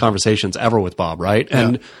honest conversations ever with Bob, right?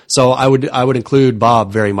 And so I would include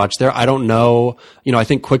Bob very much there. I don't know, I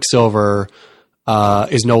think Quicksilver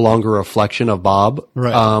is no longer a reflection of Bob,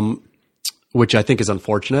 right? Which I think is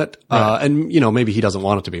unfortunate. Right. And maybe he doesn't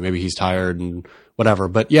want it to be. Maybe he's tired and whatever.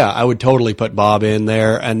 But I would totally put Bob in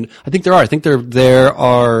there. And I think there are. I think there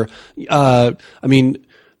are. I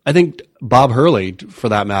think Bob Hurley, for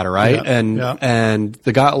that matter, right? Yeah, And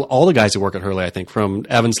all the guys who work at Hurley, I think, from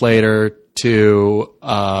Evan Slater to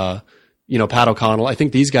Pat O'Connell, I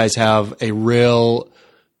think these guys have a real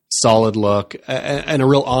solid look and a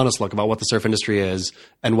real honest look about what the surf industry is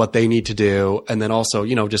and what they need to do, and then also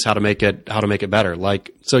just how to make it better.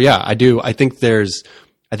 Like, so yeah, I think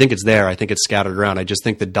it's there. I think it's scattered around. I just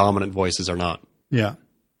think the dominant voices are not. Yeah.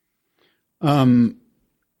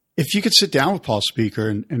 If you could sit down with Paul Speaker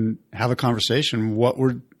and have a conversation, what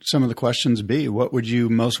would some of the questions be? What would you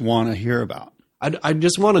most want to hear about? I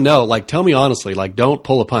just want to know, like, tell me honestly, like, don't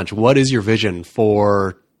pull a punch. What is your vision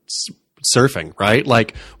for surfing, right?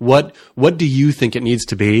 Like, what do you think it needs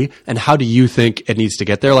to be, and how do you think it needs to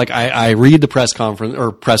get there? Like, I read the press conference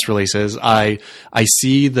or press releases. I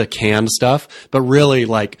see the canned stuff, but really,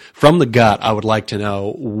 like, from the gut, I would like to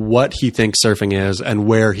know what he thinks surfing is and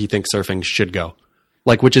where he thinks surfing should go.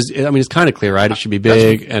 Like, which is, I mean, it's kind of clear, right? It should be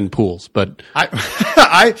big and pools, but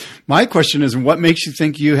my question is, what makes you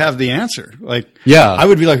think you have the answer? Like, yeah, I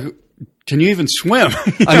would be like, can you even swim?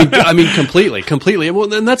 I mean, completely.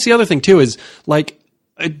 Well, and that's the other thing too, is like,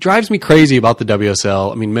 it drives me crazy about the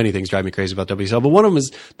WSL. I mean, many things drive me crazy about WSL, but one of them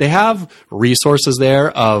is they have resources there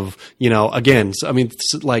of, again, I mean,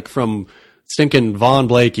 like from stinking Vaughn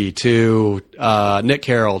Blakey to Nick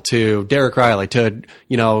Carroll to Derek Riley to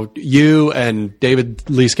you and David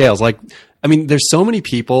Lee Scales. Like, I mean, there's so many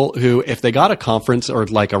people who, if they got a conference or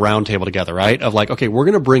like a round table together, right, of like, okay, we're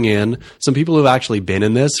going to bring in some people who've actually been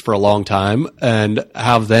in this for a long time and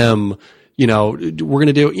have them, we're going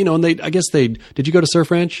to do, and did you go to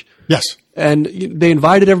Surf Ranch? Yes. And they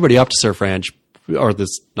invited everybody up to Surf Ranch. Or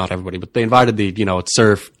this, not everybody, but they invited the,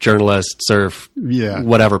 surf journalists, surf,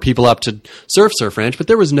 whatever, people up to Surf Ranch. But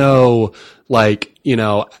there was no, like,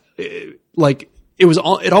 it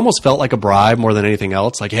almost felt like a bribe more than anything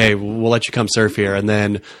else. Like, hey, we'll let you come surf here. And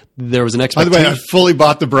then there was an expectation. By the way, I fully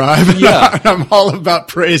bought the bribe. Yeah. I'm all about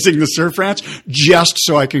praising the Surf Ranch just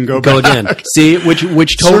so I can go back. Again. See, which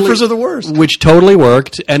totally. Surfers are the worst. Which totally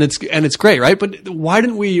worked. And it's great, right? But why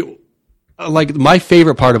didn't we. Like, my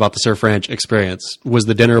favorite part about the Surf Ranch experience was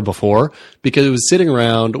the dinner before, because it was sitting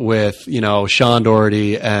around with, Sean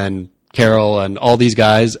Doherty and Carol and all these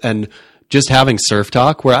guys and just having surf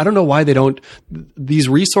talk, where I don't know why these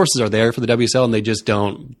resources are there for the WSL and they just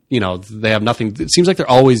don't, they have nothing. It seems like they're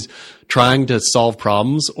always trying to solve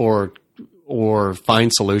problems or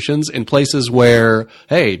find solutions in places where,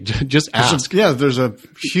 hey, just ask. There's a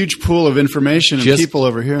huge pool of information and people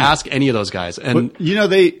over here. Ask any of those guys. And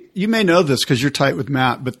you may know this because you're tight with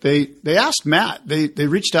Matt, but they asked Matt. They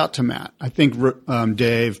reached out to Matt. I think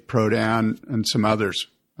Dave, Prodan, and some others.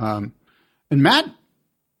 And Matt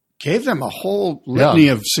gave them a whole litany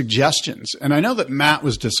of suggestions. And I know that Matt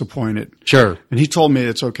was disappointed. Sure. And he told me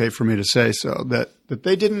it's okay for me to say so, that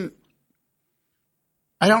they didn't.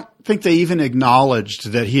 I don't think they even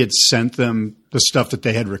acknowledged that he had sent them the stuff that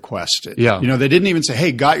they had requested. Yeah. They didn't even say,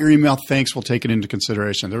 hey, got your email. Thanks. We'll take it into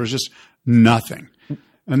consideration. There was just nothing.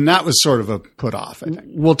 And that was sort of a put off, I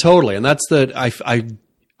think. Well, totally. And that's I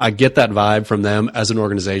get that vibe from them as an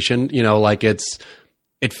organization. Like it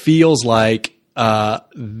feels like,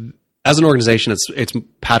 as an organization, it's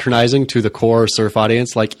patronizing to the core surf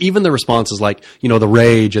audience. Like, even the responses, like, the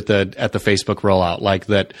rage at the Facebook rollout, like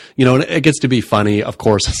that, and it gets to be funny, of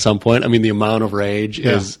course, at some point. I mean, the amount of rage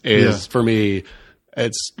is for me,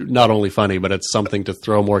 it's not only funny, but it's something to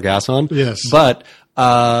throw more gas on. Yes. But,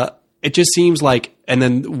 it just seems like, and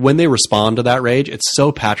then when they respond to that rage, it's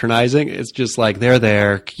so patronizing. It's just like, they're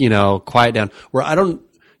there, quiet down, where I don't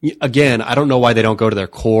know why they don't go to their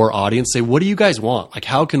core audience, say, what do you guys want? Like,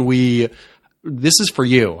 how can this is for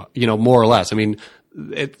you, more or less. I mean,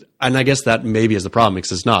 and I guess that maybe is the problem,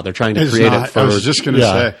 because it's not. They're trying to create it for, I was just going to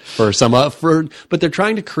say, for some, but they're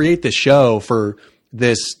trying to create this show for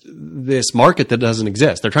this market that doesn't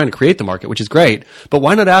exist. They're trying to create the market, which is great, but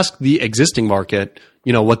why not ask the existing market,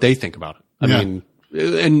 what they think about it? I mean,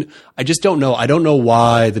 and I just don't know. I don't know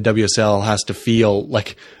why the WSL has to feel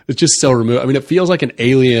like it's just so removed. I mean, it feels like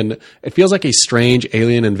it feels like a strange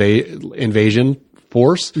alien invasion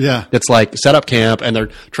force. Yeah. That's like set up camp and they're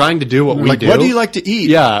trying to do what we do. What do you like to eat?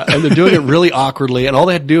 Yeah. And they're doing it really awkwardly. And all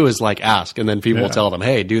they have to do is like ask. And then people will tell them,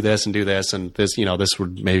 hey, do this and this. And this, this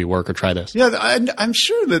would maybe work, or try this. Yeah. I'm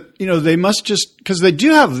sure that, they must just, because they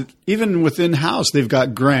do have, even within house, they've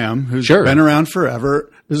got Graham, who's been around forever.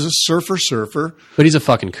 Is a surfer, but he's a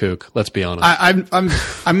fuking kook. Let's be honest.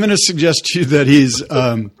 I'm going to suggest to you that he's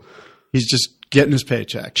just getting his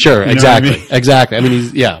paycheck. Sure, exactly, exactly. I mean,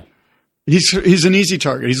 he's an easy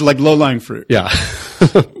target. He's like low lying fruit. Yeah.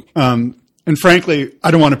 And frankly, I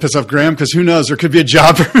don't want to piss off Graham because who knows? There could be a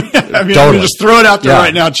job for me. I mean, Totally. I'm just throw it out there Yeah.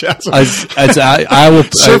 right now, Chaz. I will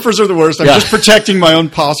Surfers are the worst. I'm Yeah. just protecting my own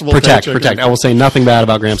possible protect. paycheck. I will say nothing bad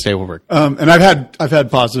about Graham Stapleberg. And I've had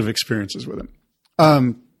positive experiences with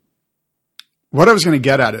him. What I was going to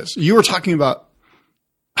get at is you were talking about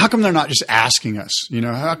how come they're not just asking us, you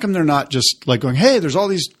know, how come they're not just like going, hey, there's all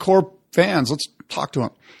these core fans. Let's talk to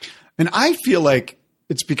them. And I feel like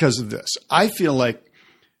it's because of this. I feel like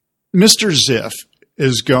Mr. Ziff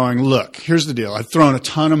is going, look, here's the deal. I've thrown a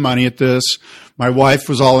ton of money at this. My wife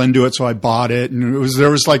was all into it, so I bought it. And there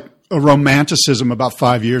was like a romanticism about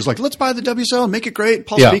 5 years, like, let's buy the WSL and make it great,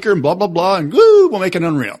 Paul Speaker and blah, blah, blah, and woo, we'll make it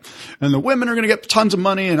unreal. And the women are going to get tons of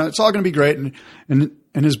money and it's all going to be great. And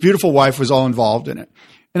his beautiful wife was all involved in it.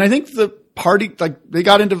 And I think the party, like, they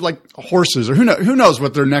got into like horses or who knows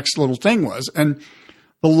what their next little thing was. And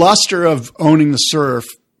the luster of owning the surf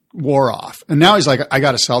wore off. And now he's like, I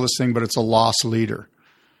got to sell this thing, but it's a loss leader.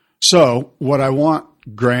 So what I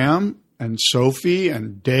want Graham and Sophie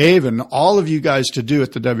and Dave and all of you guys to do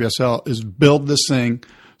at the WSL is build this thing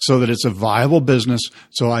so that it's a viable business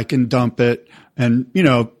so I can dump it and, you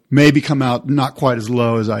know, maybe come out not quite as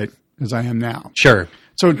low as I am now. Sure.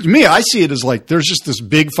 So to me, I see it as like there's just this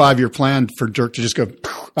big 5-year plan for Dirk to just go,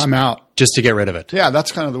 I'm out. Just to get rid of it. Yeah,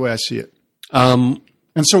 that's kind of the way I see it.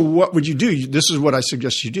 And so what would you do? This is what I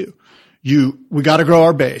suggest you do. We got to grow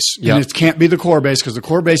our base. Yep. And it can't be the core base because the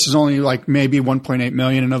core base is only like maybe 1.8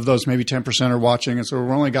 million. And of those, maybe 10% are watching. And so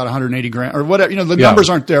we're only got 180 grand or whatever. You know, the numbers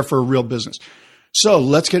aren't there for a real business. So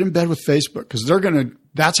let's get in bed with Facebook because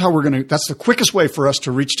that's the quickest way for us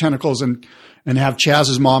to reach tentacles and have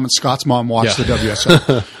Chaz's mom and Scott's mom watch the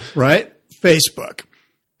WSL, right? Facebook.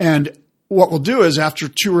 And what we'll do is after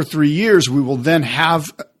 2 or 3 years, we will then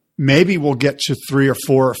have, maybe we'll get to 3 or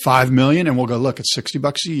 4 or 5 million and we'll go, look, it's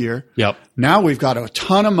 $60 a year. Yep. Now we've got a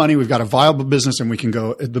ton of money. We've got a viable business and we can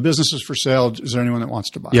go, the business is for sale. Is there anyone that wants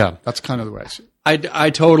to buy? Yeah. That's kind of the way I see it. I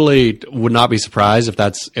totally would not be surprised if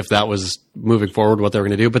that was moving forward what they were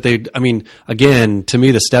going to do. But again, to me,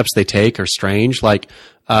 the steps they take are strange. Like,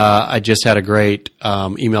 I just had a great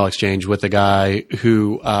email exchange with a guy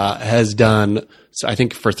who has done, I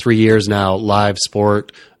think for 3 years now, live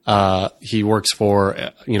sport. He works for,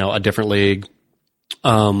 a different league.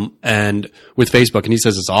 And with Facebook, and he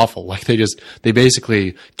says it's awful. Like they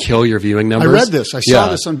basically kill your viewing numbers. I read this. I saw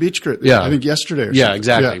this on Beach Crit. Yeah. I think yesterday or something. Yeah,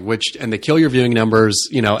 exactly. Yeah. And they kill your viewing numbers,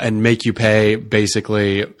 and make you pay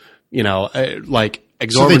basically, like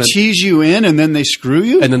exorbitant. So they tease you in and then they screw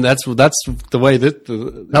you? And then that's the way that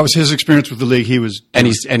that was his experience with the league. He was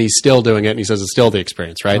doing. And he's still doing it, and he says it's still the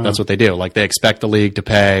experience, right? That's what they do. Like they expect the league to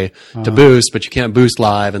pay to boost, but you can't boost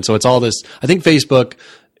live. And so it's all this. I think Facebook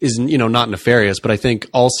is, not nefarious, but I think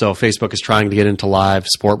also Facebook is trying to get into live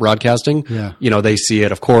sport broadcasting. Yeah. They see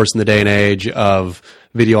it, of course, in the day and age of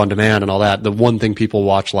video on demand and all that. The one thing people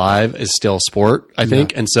watch live is still sport, I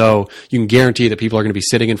think. And so you can guarantee that people are going to be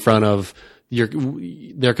sitting in front of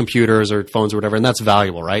their computers or phones or whatever. And that's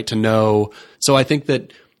valuable, right? To know. So I think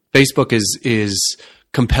that Facebook is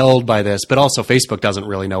compelled by this, but also Facebook doesn't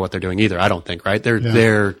really know what they're doing either. I don't think, right?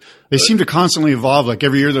 They seem to constantly evolve. Like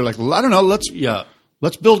every year they're like, well, I don't know.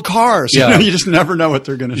 Let's build cars. Yeah. You just never know what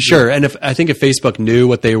they're going to do. Sure. And I think if Facebook knew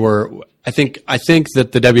what they were, I think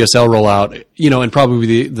that the WSL rollout, and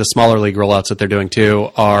probably the smaller league rollouts that they're doing too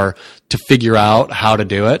are to figure out how to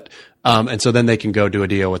do it. And so then they can go do a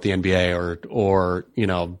deal with the NBA or,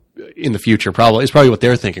 in the future is probably what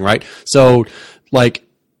they're thinking, right? So like,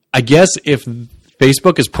 I guess if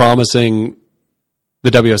Facebook is promising the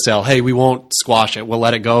WSL, hey, we won't squash it. We'll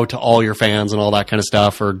let it go to all your fans and all that kind of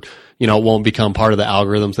stuff, or, it won't become part of the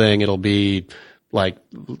algorithm thing. It'll be like,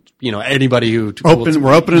 anybody who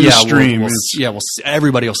we're opening the stream.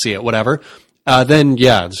 Everybody will see it, whatever. Then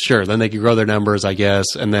sure. Then they could grow their numbers, I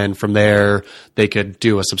guess. And then from there, they could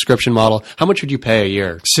do a subscription model. How much would you pay a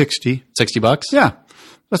year? $60. $60? Yeah.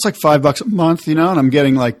 That's like $5 a month, and I'm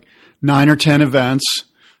getting like 9 or 10 events.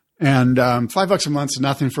 And $5 a month is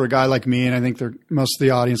nothing for a guy like me, and I think most of the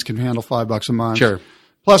audience can handle $5 a month. Sure.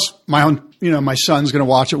 Plus, my own, my son's going to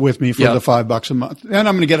watch it with me for the $5 a month, and I'm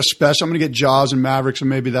going to get a special. I'm going to get Jaws and Mavericks,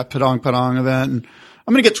 and maybe that Padang event, and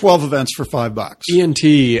I'm going to get 12 events for $5. ENT,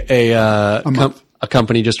 a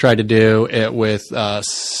company just tried to do it with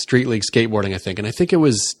Street League skateboarding, I think, and I think it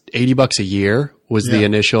was $80 a year was the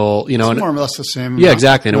initial, it's more or less the same. Yeah,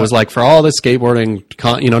 exactly. And it was like for all this skateboarding,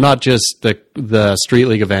 not just the Street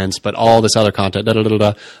League events, but all this other content.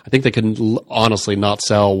 I think they could honestly not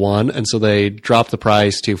sell one, and so they dropped the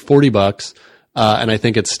price to $40 And I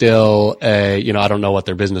think it's still I don't know what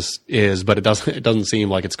their business is, but it doesn't seem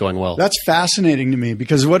like it's going well. That's fascinating to me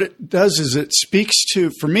because what it does is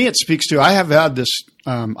for me, I have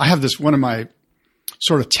this one of my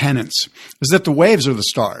sort of tenets is that the waves are the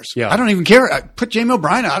stars. Yeah. I don't even care. I put Jamie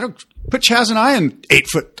O'Brien, I don't put Chaz and I in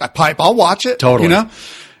 8-foot pipe. I'll watch it. Totally.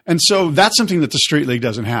 And so that's something that the Street League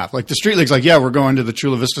doesn't have. Like the Street League's like, yeah, we're going to the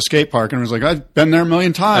Chula Vista skate park. And it was like, I've been there a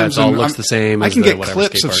million times. It all looks the same. I as can get whatever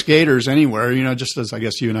clips skate of park. skaters anywhere, just as I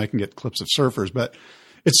guess you and I can get clips of surfers, but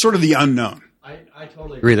it's sort of the unknown. I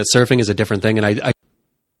totally agree that surfing is a different thing. And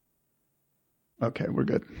Okay, we're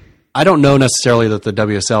good. I don't know necessarily that the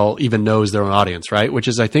WSL even knows their own audience, right? Which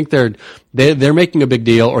is, I think they're making a big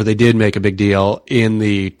deal, or they did make a big deal in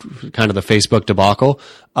the kind of the Facebook debacle,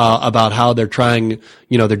 about how they're trying,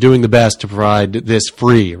 they're doing the best to provide this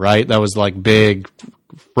free, right? That was like big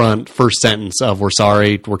first sentence of, we're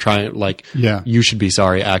sorry, we're trying, you should be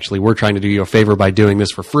sorry, actually. We're trying to do you a favor by doing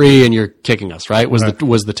this for free and you're kicking us, right? Was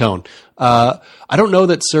the tone. I don't know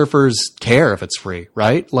that surfers care if it's free,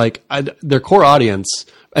 right? Their core audience,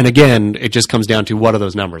 and again, it just comes down to what are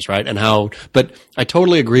those numbers, right? But I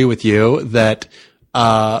totally agree with you that,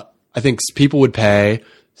 I think people would pay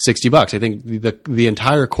 $60. I think the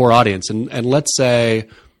entire core audience, and let's say,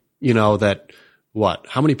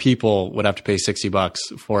 how many people would have to pay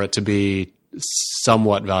 $60 for it to be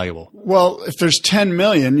somewhat valuable? Well, if there's 10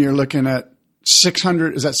 million, you're looking at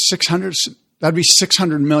 600. Is that 600? That'd be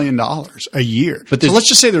 $600 million a year. So let's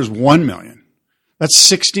just say there's 1 million. That's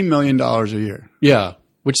 $60 million a year. Yeah.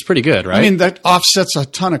 Which is pretty good, right? I mean, that offsets a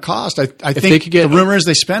ton of cost. I think the rumor is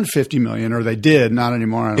they spend $50 million, or they did, not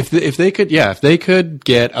anymore. If they could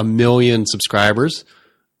get 1 million subscribers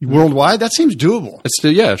worldwide, that seems doable.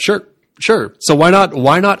 Sure. So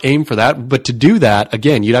why not aim for that? But to do that,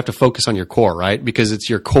 again, you'd have to focus on your core, right? Because it's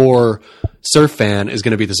your core surf fan is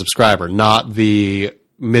going to be the subscriber, not the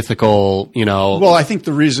mythical, Well, I think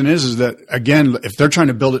the reason is that, again, if they're trying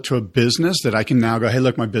to build it to a business that I can now go, hey,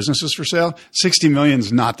 look, my business is for sale. 60 million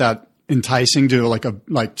is not that enticing to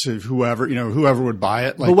to whoever, whoever would buy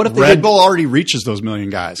it. But what if Red Bull already reaches those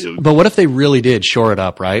million guys? But what if they really did shore it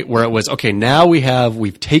up, right? Where it was, okay, now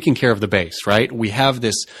we've taken care of the base, right? We have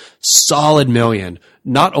this solid million.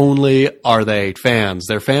 Not only are they fans,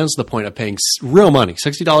 they're fans to the point of paying real money,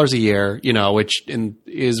 $60 a year, which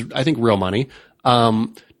is, I think, real money.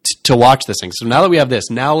 To watch this thing. So now that we have this,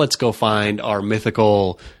 now let's go find our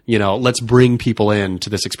mythical, let's bring people in to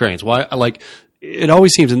this experience. Why? It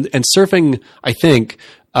always seems, and surfing, I think,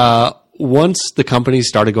 once the companies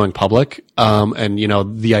started going public, and,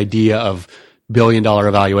 the idea of $1 billion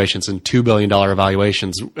evaluations and $2 billion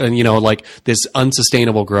evaluations and, this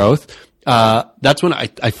unsustainable growth, that's when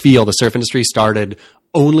I feel the surf industry started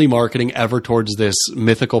only marketing ever towards this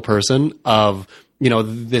mythical person of,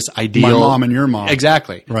 this ideal. My mom and your mom.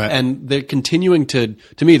 Exactly. Right. And they're continuing to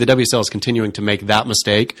me, the WSL is continuing to make that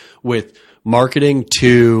mistake with marketing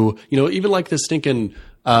to, even like this stinking,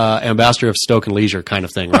 ambassador of Stoke and Leisure kind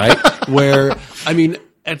of thing, right? Where, I mean,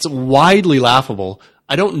 it's widely laughable.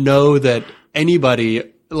 I don't know that anybody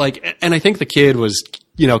and I think the kid was,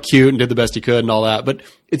 cute and did the best he could and all that, but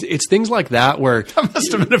it's things like that where that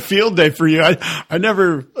must have been a field day for you. I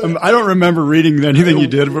never, I don't remember reading anything you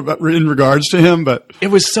did in regards to him, but it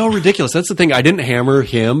was so ridiculous. That's the thing. I didn't hammer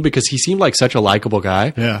him because he seemed like such a likable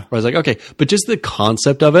guy. Yeah. Where I was like, okay, but just the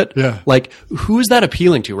concept of it. Yeah. Who is that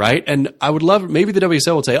appealing to, right? And I would love, maybe the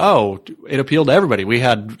WSL would say, oh, it appealed to everybody. We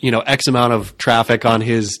had, X amount of traffic on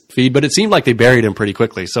his feed, but it seemed like they buried him pretty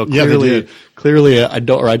quickly. So clearly I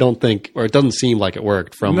don't think, or it doesn't seem like it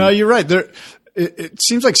worked from. No, you're right. It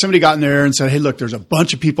seems like somebody got in there and said, hey, look, there's a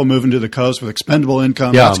bunch of people moving to the coast with expendable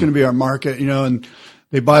income. Yeah. That's going to be our market, and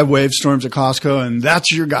they buy wave storms at Costco, and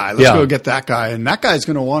that's your guy. Let's go get that guy. And that guy's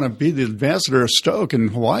going to want to be the ambassador of Stoke in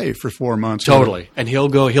Hawaii for 4 months. Totally. And he'll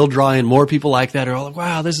draw in more people like that who are like,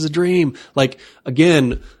 wow, this is a dream.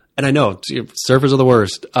 Again, and I know surfers are the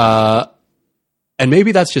worst. And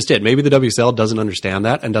maybe that's just it. Maybe the WSL doesn't understand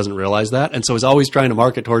that and doesn't realize that. And so is always trying to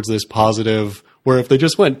market towards this positive, where if they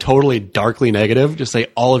just went totally darkly negative, just say,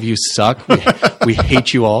 all of you suck. We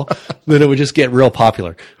hate you all. Then it would just get real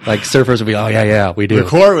popular. Surfers would be, oh, yeah, we do. The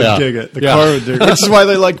core would dig it. The core would dig it. Which is why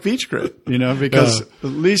they like Beach Grit, because at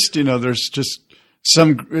least, there's just,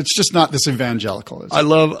 it's just not this evangelical. I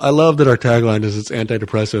love that our tagline is it's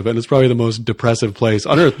antidepressive, and it's probably the most depressive place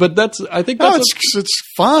on earth. But I think it's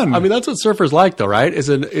fun. I mean, that's what surfers like, though, right? Is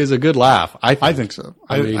a good laugh. I think so.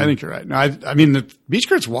 I think you're right. No, I mean, the beach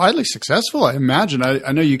grit's widely successful. I imagine.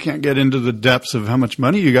 I know you can't get into the depths of how much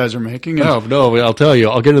money you guys are making. No, I'll tell you.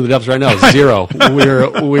 I'll get into the depths right now. Zero.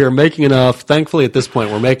 We're making enough. Thankfully, at this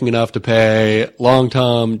point, we're making enough to pay Long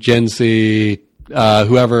Tom, Gen C,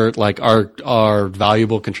 whoever, like our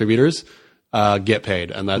valuable contributors, get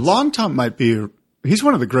paid. And that's Long Tom he's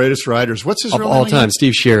one of the greatest riders. What's his of real all name? time,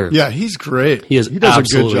 Steve Shearer. Yeah, he's great. He does a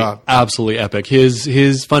good job. Absolutely epic.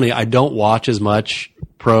 His funny. I don't watch as much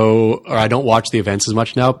I don't watch the events as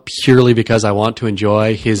much now, purely because I want to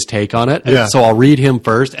enjoy his take on it. Yeah. So I'll read him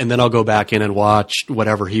first, and then I'll go back in and watch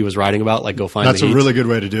whatever he was writing about. Like, go find. That's a really good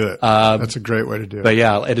way to do it. That's a great way to do it. But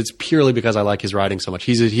yeah, it's purely because I like his writing so much.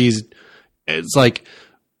 It's like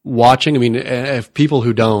watching. I mean, if people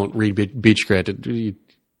who don't read Beach Grit,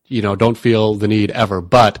 don't feel the need ever,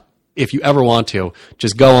 but if you ever want to,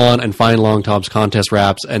 just go on and find Long Tom's contest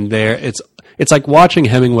raps, and it's like watching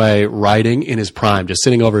Hemingway writing in his prime, just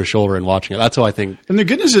sitting over his shoulder and watching it. That's how I think. And the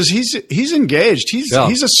good news is he's engaged. He's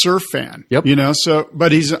a surf fan. Yep.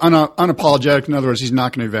 But he's unapologetic. In other words, he's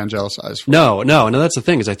not going to evangelize. No. That's the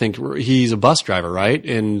thing is I think he's a bus driver, right?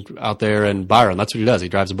 Out there in Byron. That's what he does. He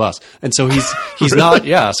drives a bus. And so he's really? not,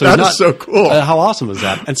 yeah. So that is so cool. How awesome is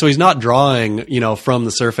that? And so he's not drawing, from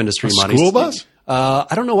the surf industry money. School bus?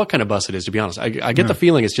 I don't know what kind of bus it is, to be honest. I get the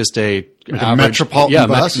feeling it's just a metropolitan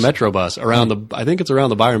bus? Metro bus I think it's around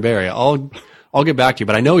the Byron Bay area. I'll get back to you,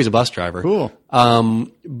 but I know he's a bus driver. Cool.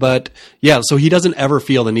 But yeah, so he doesn't ever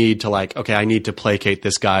feel the need to I need to placate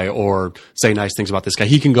this guy or say nice things about this guy.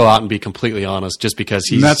 He can go out and be completely honest just because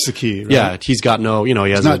and that's the key, right? Yeah, he's got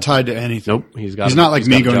he's not tied to anything. Nope. He's not like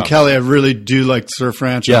me going, Kelly, I really do like Surf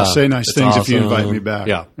Ranch. Yeah, I'll say nice things awesome. if you invite me back.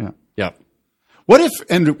 Yeah. What if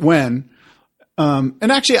and when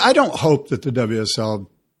and actually, I don't hope that the WSL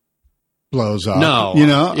blows up. No.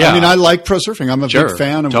 Yeah. I mean, I like pro surfing. I'm a big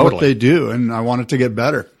fan of what they do, and I want it to get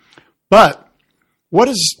better. But what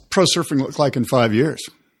does pro surfing look like in 5 years?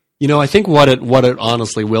 I think what it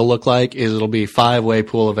honestly will look like is it'll be 5 wave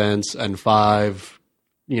pool events and 5,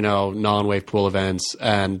 non-wave pool events,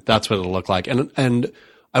 and that's what it'll look like. And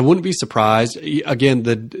I wouldn't be surprised. Again,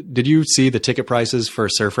 did you see the ticket prices for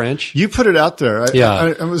Surf Ranch? You put it out there.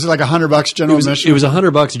 It was like $100 general admission. It was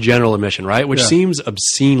 $100 general admission, right? Which seems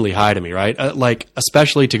obscenely high to me, right?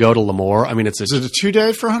 Especially to go to Lemoore. I mean, is it a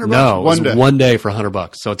 2-day for $100? No, one day. 1 day for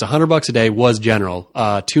 $100. So it's $100 a day was general.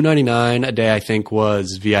 $299 a day, I think,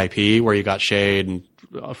 was VIP, where you got shade and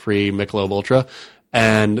a free Michelob Ultra,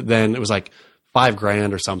 and then it was like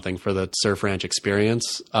 $5,000 or something for the Surf Ranch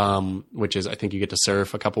experience, which is, I think you get to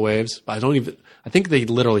surf a couple waves. I think they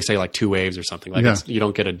literally say like 2 waves or something. You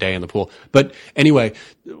don't get a day in the pool. But anyway,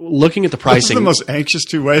 looking at the pricing. This is the most anxious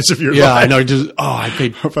 2 waves of your life. Yeah, I know. I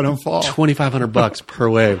paid hope I don't fall. $2,500 per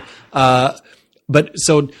wave. But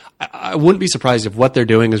so I wouldn't be surprised if what they're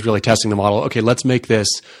doing is really testing the model. Okay, let's make this,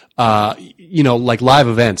 like live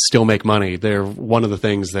events still make money. They're one of the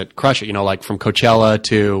things that crush it, like from Coachella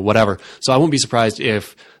to whatever. So I wouldn't be surprised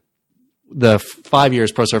if the 5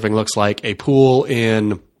 years pro surfing looks like a pool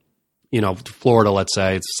in, Florida, let's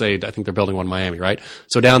say. I think they're building one in Miami, right?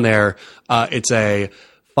 So down there, it's a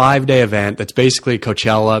 5-day event that's basically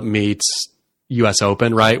Coachella meets US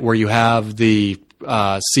Open, right? Where you have the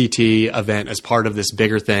CT event as part of this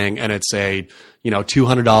bigger thing, and it's a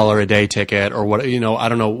 $200 a day ticket or what, I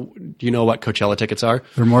don't know. Do you know what Coachella tickets are?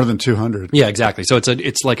 They're more than 200. Yeah, exactly. So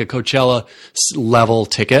it's like a Coachella level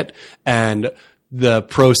ticket, and the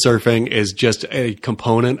pro surfing is just a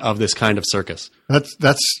component of this kind of circus. That's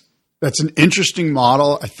an interesting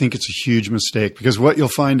model. I think it's a huge mistake, because what you'll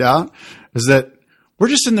find out is that we're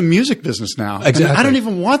just in the music business now. Exactly. And I don't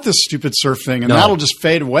even want this stupid surf thing, and that'll just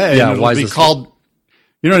fade away. Yeah, and it'll be called.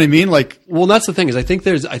 You know what I mean? Well, that's the thing is I think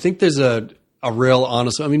there's a real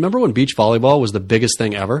honest. I mean, remember when beach volleyball was the biggest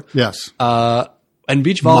thing ever? Yes. And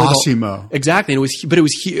beach volleyball, Massimo. Exactly. And it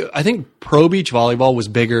was. I think pro beach volleyball was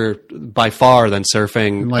bigger by far than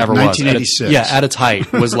surfing ever 1986. was. At its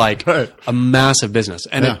height was like right. a massive business,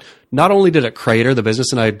 and it not only did it crater the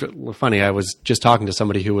business. And I was just talking to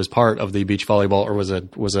somebody who was part of the beach volleyball or was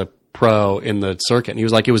a pro in the circuit, and he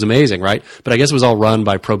was like, it was amazing, right? But I guess it was all run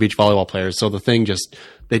by pro beach volleyball players, so the thing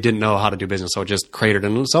they didn't know how to do business, so it just cratered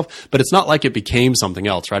in itself. But it's not like it became something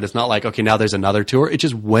else, right? It's not like, okay, now there's another tour. It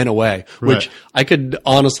just went away, which I could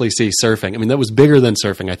honestly see surfing. I mean, that was bigger than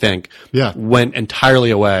surfing, I think. Yeah. Went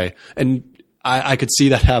entirely away. And I could see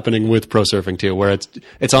that happening with pro surfing too, where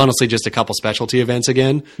it's honestly just a couple specialty events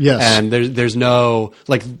again. Yes. And there's no,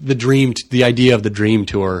 like the idea of the dream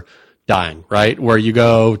tour dying, right? Where you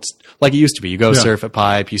go, like it used to be, you go surf at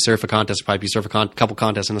Pipe, you surf a contest at Pipe, you surf a couple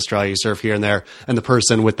contests in Australia, you surf here and there, and the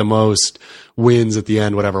person with the most wins at the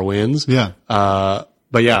end, whatever wins. Yeah.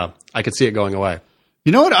 But yeah, I could see it going away.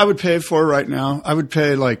 You know what I would pay for right now? I would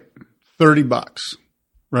pay like $30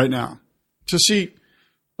 right now to see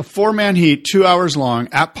a 4-man heat, 2 hours long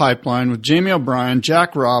at Pipeline with Jamie O'Brien,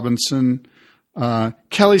 Jack Robinson,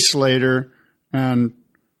 Kelly Slater, and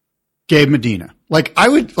Gabe Medina. Like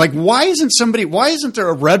why isn't there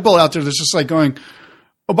a Red Bull out there that's just like going,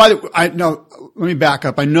 oh, by the way, let me back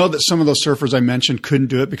up. I know that some of those surfers I mentioned couldn't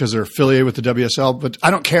do it because they're affiliated with the WSL, but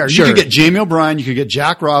I don't care. Sure. You could get Jamie O'Brien, you could get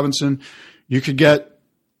Jack Robinson, you could get,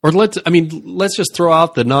 or let's just throw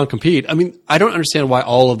out the non-compete. I mean, I don't understand why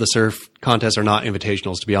all of the surf contests are not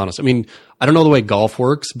invitationals, to be honest. I mean, I don't know the way golf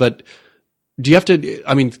works, but do you have to,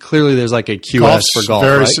 I mean, clearly there's like a QS for golf,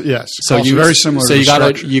 right? Yes. So very similar. So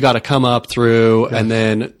to you gotta come up through and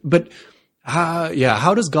then, but,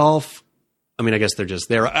 how does golf, I mean, I guess they're just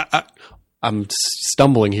there. I'm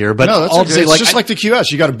stumbling here, but no, that's all okay. to say, it's just like the QS.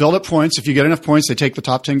 You got to build up points. If you get enough points, they take the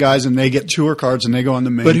top 10 guys and they get tour cards and they go on the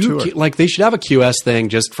main tour. Like they should have a QS thing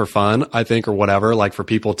just for fun, I think, or whatever, like for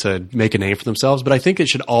people to make a name for themselves. But I think it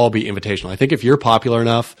should all be invitational. I think if you're popular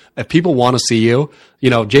enough, if people want to see you,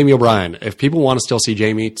 Jamie O'Brien, if people want to still see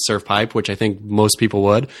Jamie surf Pipe, which I think most people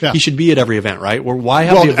would, he should be at every event, right? Why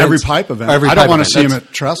have the events, every Pipe event? I don't want to see him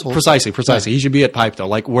at Trestle. Precisely. Yeah. He should be at Pipe though.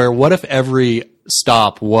 Like what if every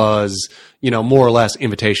stop was, more or less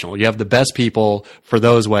invitational? You have the best people for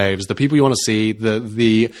those waves, the people you want to see,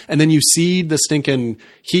 and then you seed the stinking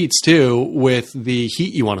heats too with the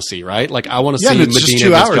heat you want to see, right? Like I want to see Medina just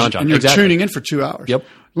 2 hours, John John. And you're tuning in for 2 hours. Yep.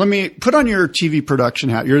 Let me put on your TV production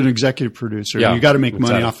hat. You're an executive producer. Yeah. You got to make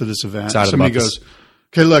money off of this event. Somebody goes,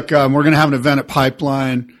 okay, look, we're going to have an event at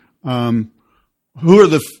Pipeline. Who are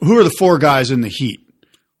the 4 guys in the heat?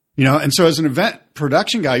 And so as an event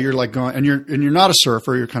production guy, you're like going, and you're not a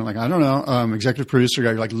surfer. You're kind of like, I don't know, executive producer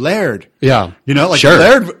guy. You're like Laird. Yeah. Sure.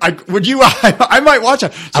 Laird, I might watch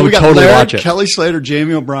it. So we got totally Laird, Kelly Slater,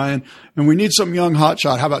 Jamie O'Brien, and we need some young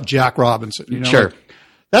hotshot. How about Jack Robinson? Sure.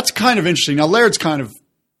 That's kind of interesting. Now Laird's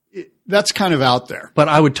that's kind of out there. But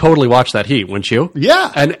I would totally watch that heat, wouldn't you?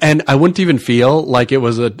 Yeah. And I wouldn't even feel like it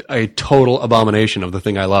was a total abomination of the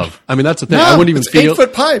thing I love. I mean, that's the thing. No, I wouldn't even feel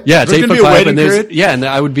 8-foot pipe. Yeah, it's 8-foot pipe. And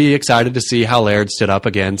I would be excited to see how Laird stood up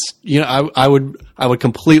against, I would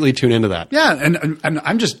completely tune into that. Yeah. And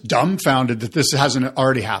I'm just dumbfounded that this hasn't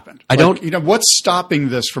already happened. I don't, what's stopping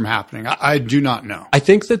this from happening? I do not know. I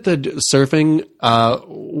think that the surfing,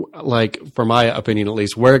 for my opinion at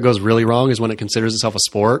least, where it goes really wrong is when it considers itself a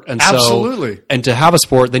sport. And absolutely. And to have a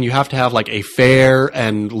sport, then you have to have like a fair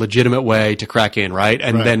and legitimate way to crack in, right?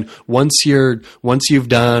 And then once you've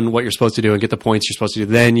done what you're supposed to do and get the points you're supposed to do,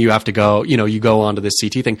 then you have to go, you go on to this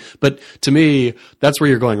CT thing. But to me, that's where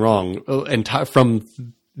you're going wrong. And from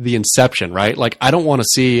the inception, right? Like I don't want to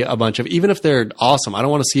see a bunch of, even if they're awesome, I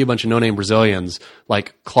don't want to see a bunch of no-name Brazilians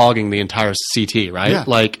like clogging the entire CT, right?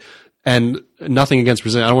 Yeah. And nothing against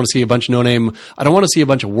Brazil. I don't want to see a bunch of no-name. I don't want to see a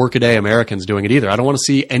bunch of workaday Americans doing it either. I don't want to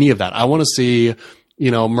see any of that. I want to see,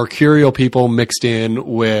 mercurial people mixed in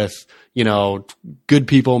with, good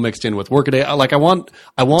people mixed in with workaday. I want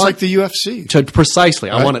it's like the UFC. Precisely.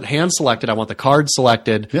 Right? I want it hand selected. I want the card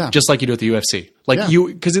selected, just like you do at the UFC.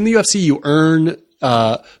 Because in the UFC you earn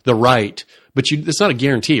the right. But it's not a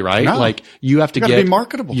guarantee, right? No. Like you have to be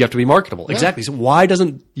marketable. You have to be markable. Yeah. Exactly. So why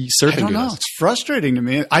doesn't surfing do this? It's frustrating to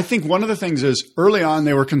me. I think one of the things is early on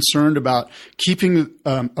they were concerned about keeping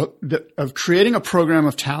of creating a program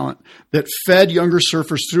of talent that fed younger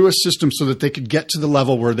surfers through a system so that they could get to the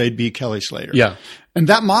level where they'd be Kelly Slater. Yeah. And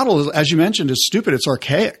that model, as you mentioned, is stupid. It's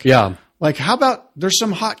archaic. Yeah. Like how about there's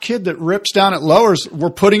some hot kid that rips down at lowers. We're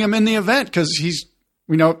putting him in the event because he's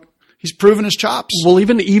proven his chops. Well,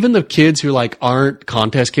 even the kids who aren't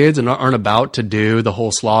contest kids and aren't about to do the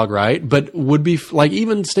whole slog, right? But would be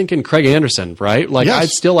even stinking Craig Anderson, right? I'd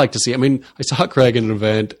still like to see. I mean, I saw Craig in an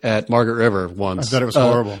event at Margaret River once. I bet it was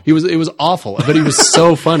horrible. It was awful, but he was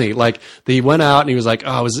so funny. He went out and he was like,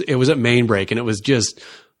 "Oh, it was at Main Break," and it was just,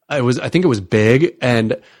 I think it was big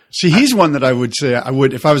and. See, he's one that I would say I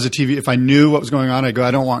would, if I was a TV, if I knew what was going on, I'd go,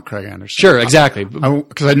 I don't want Craig Anderson. Sure, exactly.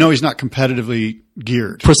 Because I know he's not competitively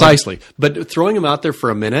geared. Precisely. But throwing him out there for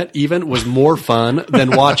a minute even was more fun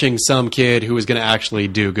than watching some kid who was going to actually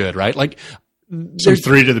do good, right? Some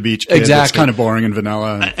 3 to the beach kid. Exactly. It's kind of boring and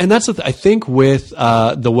vanilla. And that's I think with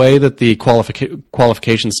the way that the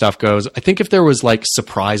qualification stuff goes, I think if there was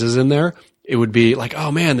surprises in there, it would be like,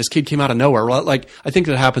 oh man, this kid came out of nowhere. Well, like, I think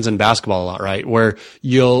that happens in basketball a lot, right? Where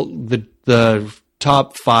the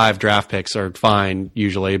top 5 draft picks are fine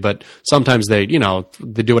usually, but sometimes they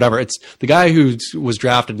do whatever. It's the guy who was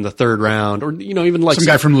drafted in the 3rd round, or, even like some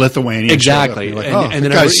guy from Lithuania. Exactly. Like, and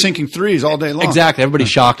then guy's sinking threes all day long. Exactly.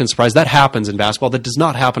 Everybody's shocked and surprised. That happens in basketball. That does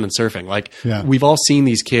not happen in surfing. Like, we've all seen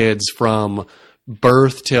these kids from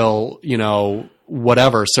birth till,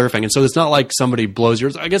 whatever surfing. And so it's not like somebody blows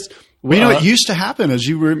yours. I guess. Well, it used to happen, as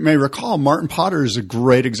you may recall. Martin Potter is a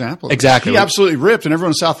great example. Exactly. He absolutely ripped, and everyone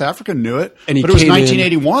in South Africa knew it. But it was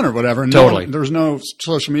 1981 or whatever. And totally. there was no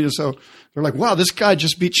social media, so they're like, wow, this guy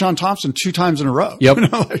just beat Sean Thompson 2 times in a row. Yep.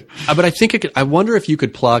 But I think I wonder if you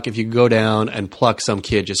could go down and pluck some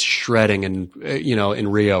kid just shredding in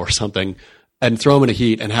Rio or something, and throw him in a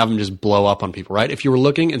heat and have him just blow up on people, right? If you were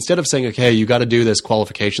looking, instead of saying, okay, you got to do this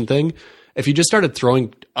qualification thing, if you just started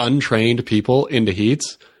throwing untrained people into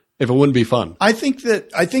heats, if it wouldn't be fun. I think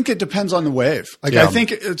it depends on the wave. Like, I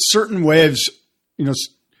think it's certain waves,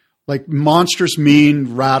 like monstrous,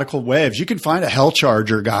 mean, radical waves. You can find a hell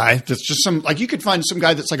charger guy that's just you could find some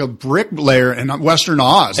guy that's like a bricklayer in Western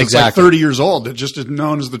Oz. That's like 30 years old that just is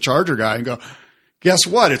known as the charger guy, and go, guess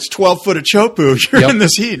what? It's 12 foot of Chopu. You're in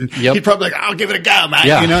this heat. And he'd probably like, I'll give it a go, man.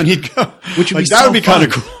 Yeah. And he'd go. Which would like, be that would be kind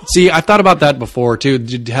of cool. See, I thought about that before too.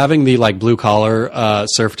 Having the like blue collar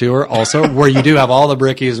surf tour also, where you do have all the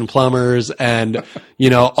brickies and plumbers and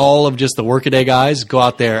all of just the workaday guys go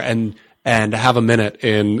out there and have a minute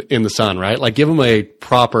in the sun, right? Like, give them a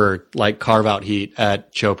proper like carve out heat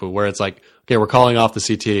at Chopu, where it's like, okay, we're calling off the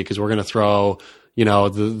CT because we're going to throw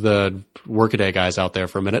the workaday guys out there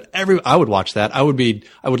for a minute. I would watch that. I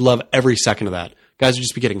would love every second of that. Guys would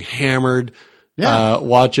just be getting hammered,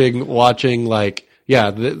 watching like,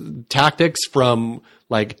 the tactics from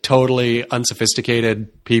like totally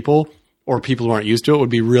unsophisticated people or people who aren't used to it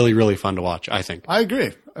would be really, really fun to watch, I think. I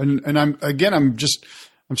agree. And I'm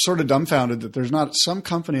sort of dumbfounded that there's not some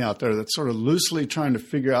company out there that's sort of loosely trying to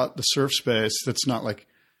figure out the surf space that's not like.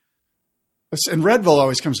 And Red Bull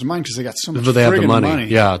always comes to mind because they got so much they have the money. money.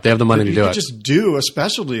 Yeah, they have the money to do it. Just do a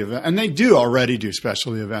specialty event, and they do already do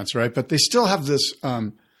specialty events, right? But they still have this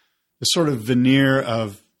sort of veneer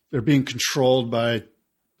of they're being controlled by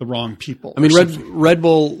the wrong people. I mean, Red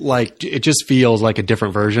Bull, like, it just feels like a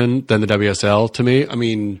different version than the WSL to me. I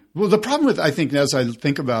mean, well, the problem with, I think, as I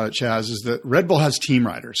think about it, Chaz, is that Red Bull has team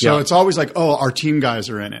riders, so it's always like, oh, our team guys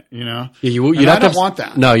are in it, Yeah, I don't want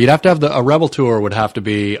that. No, you'd have to have a Rebel tour would have to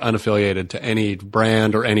be unaffiliated to any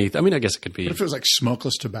brand or any. I mean, I guess it could be. What if it was like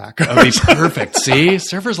smokeless tobacco? That would be perfect. See,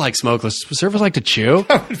 surfers like smokeless. Surfers like to chew.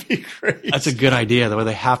 That would be great. That's a good idea. The way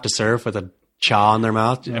they have to surf with a chaw in their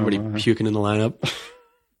mouth, everybody puking in the lineup.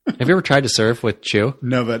 Have you ever tried to surf with chew?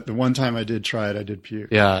 No, but the one time I did try it, I did puke.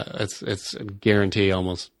 Yeah, it's a guarantee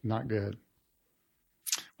almost. Not good.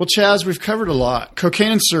 Well, Chaz, we've covered a lot.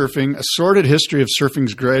 Cocaine and Surfing, A Sordid History of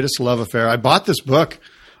Surfing's Greatest Love Affair. I bought this book.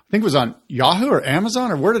 I think it was on Yahoo or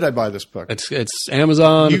Amazon, or where did I buy this book? It's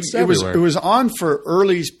Amazon. It's everywhere. It was on for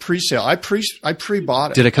early pre-sale. I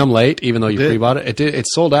pre-bought it. Did it come late, even though you pre-bought it? It did. It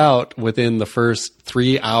sold out within the first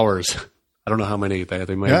 3 hours. I don't know how many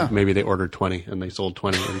maybe they ordered 20 and they sold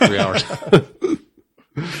 20 in 3 hours. But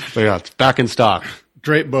yeah, it's back in stock.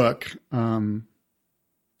 Great book. And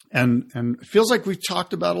it feels like we've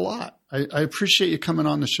talked about a lot. I appreciate you coming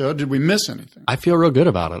on the show. Did we miss anything? I feel real good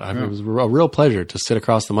about it. It was a real pleasure to sit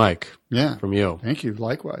across the mic from you. Thank you.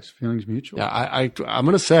 Likewise. Feelings mutual. Yeah, I'm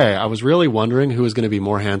going to say, I was really wondering who was going to be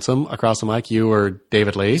more handsome across the mic, you or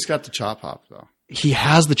David Lee. He's got the chop hop, though. He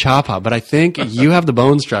has the chop hop, but I think you have the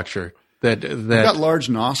bone structure. You've got large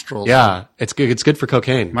nostrils. Yeah, it's good. It's good for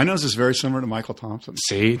cocaine. My nose is very similar to Michael Thompson.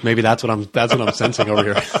 See, maybe that's what I'm sensing over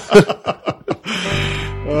here.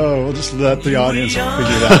 Oh, we'll just let the audience figure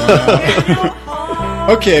that one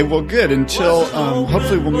out. Okay, well, good. Until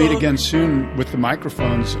hopefully we'll meet again soon with the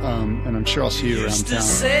microphones, and I'm sure I'll see you around town.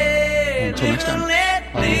 Until next time,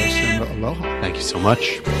 aloha. Thank you so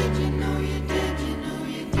much.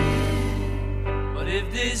 But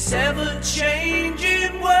if this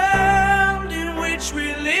ever-changing world in which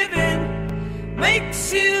we live in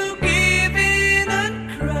makes you give in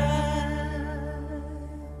and cry,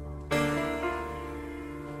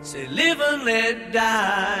 say live and let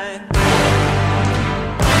die.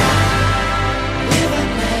 Live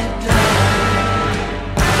and let die.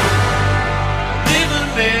 Live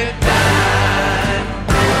and let die.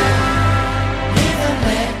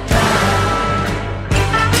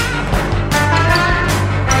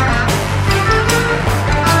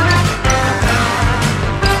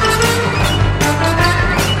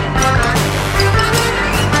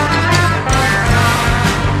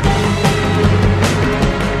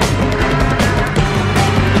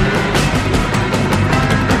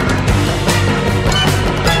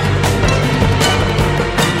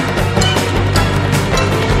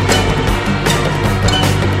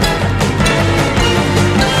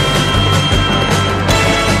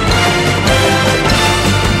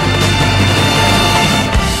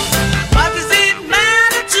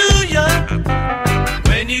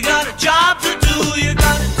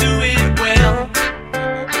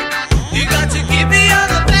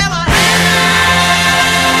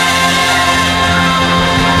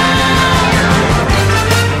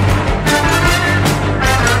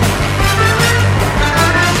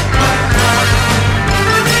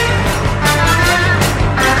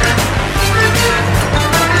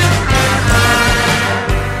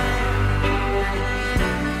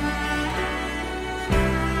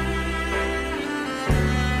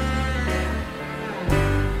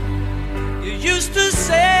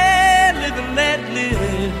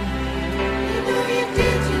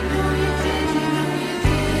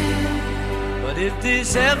 if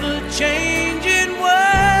this ever-changing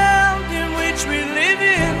world in which we live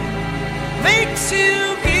in makes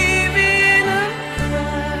you give in a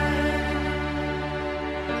cry,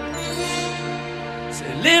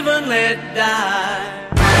 say live and let die.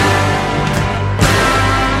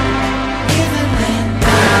 Live and let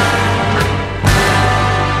die.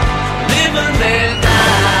 Live and let die.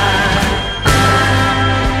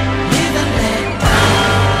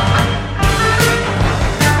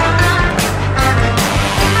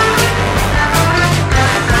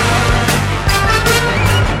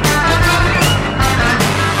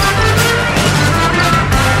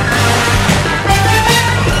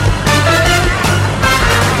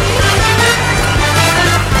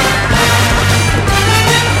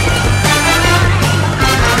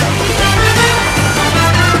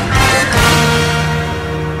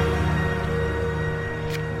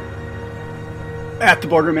 At the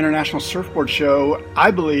Boardroom International Surfboard Show,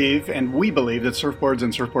 I believe, and we believe, that surfboards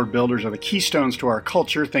and surfboard builders are the keystones to our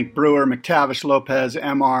culture. Think Brewer, McTavish, Lopez,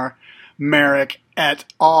 MR, Merrick, et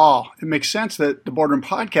al. It makes sense that the Boardroom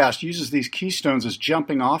Podcast uses these keystones as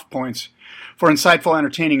jumping off points for insightful,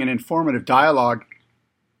 entertaining, and informative dialogue.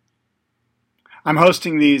 I'm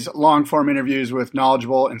hosting these long-form interviews with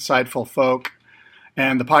knowledgeable, insightful folk,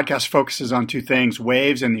 and the podcast focuses on two things: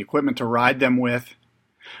 waves and the equipment to ride them with.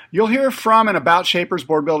 You'll hear from and about shapers,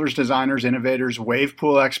 board builders, designers, innovators, wave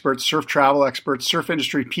pool experts, surf travel experts, surf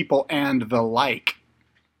industry people, and the like.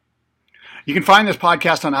 You can find this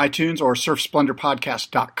podcast on iTunes or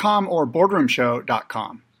surfsplendorpodcast.com or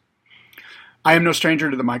boardroomshow.com. I am no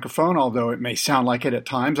stranger to the microphone, although it may sound like it at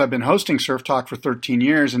times. I've been hosting Surf Talk for 13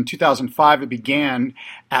 years. In 2005, it began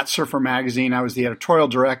at Surfer Magazine. I was the editorial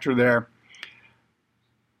director there.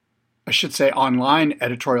 I should say online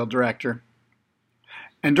editorial director.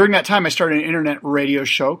 And during that time, I started an internet radio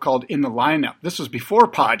show called In the Lineup. This was before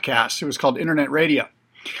podcasts. It was called Internet Radio.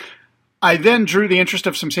 I then drew the interest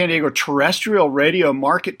of some San Diego terrestrial radio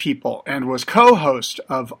market people and was co-host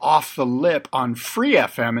of Off the Lip on Free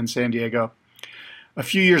FM in San Diego. A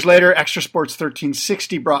few years later, Extra Sports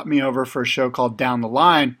 1360 brought me over for a show called Down the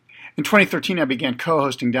Line. In 2013, I began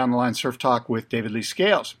co-hosting Down the Line Surf Talk with David Lee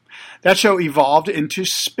Scales. That show evolved into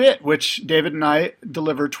Spit, which David and I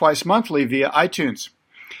deliver twice monthly via iTunes.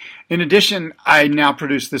 In addition, I now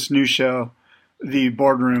produce this new show, the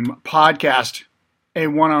Boardroom Podcast, a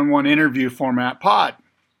one-on-one interview format pod.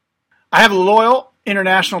 I have a loyal,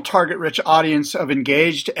 international, target-rich audience of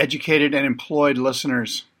engaged, educated, and employed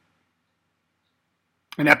listeners.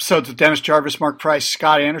 And episodes with Dennis Jarvis, Mark Price,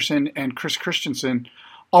 Scott Anderson, and Chris Christensen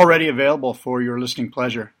already available for your listening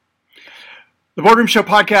pleasure. The Boardroom Show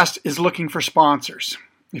Podcast is looking for sponsors.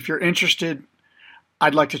 If you're interested,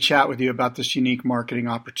 I'd like to chat with you about this unique marketing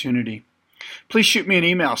opportunity. Please shoot me an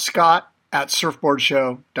email,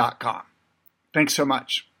 scott@surfboardshow.com. Thanks so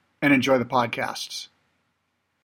much, and enjoy the podcasts.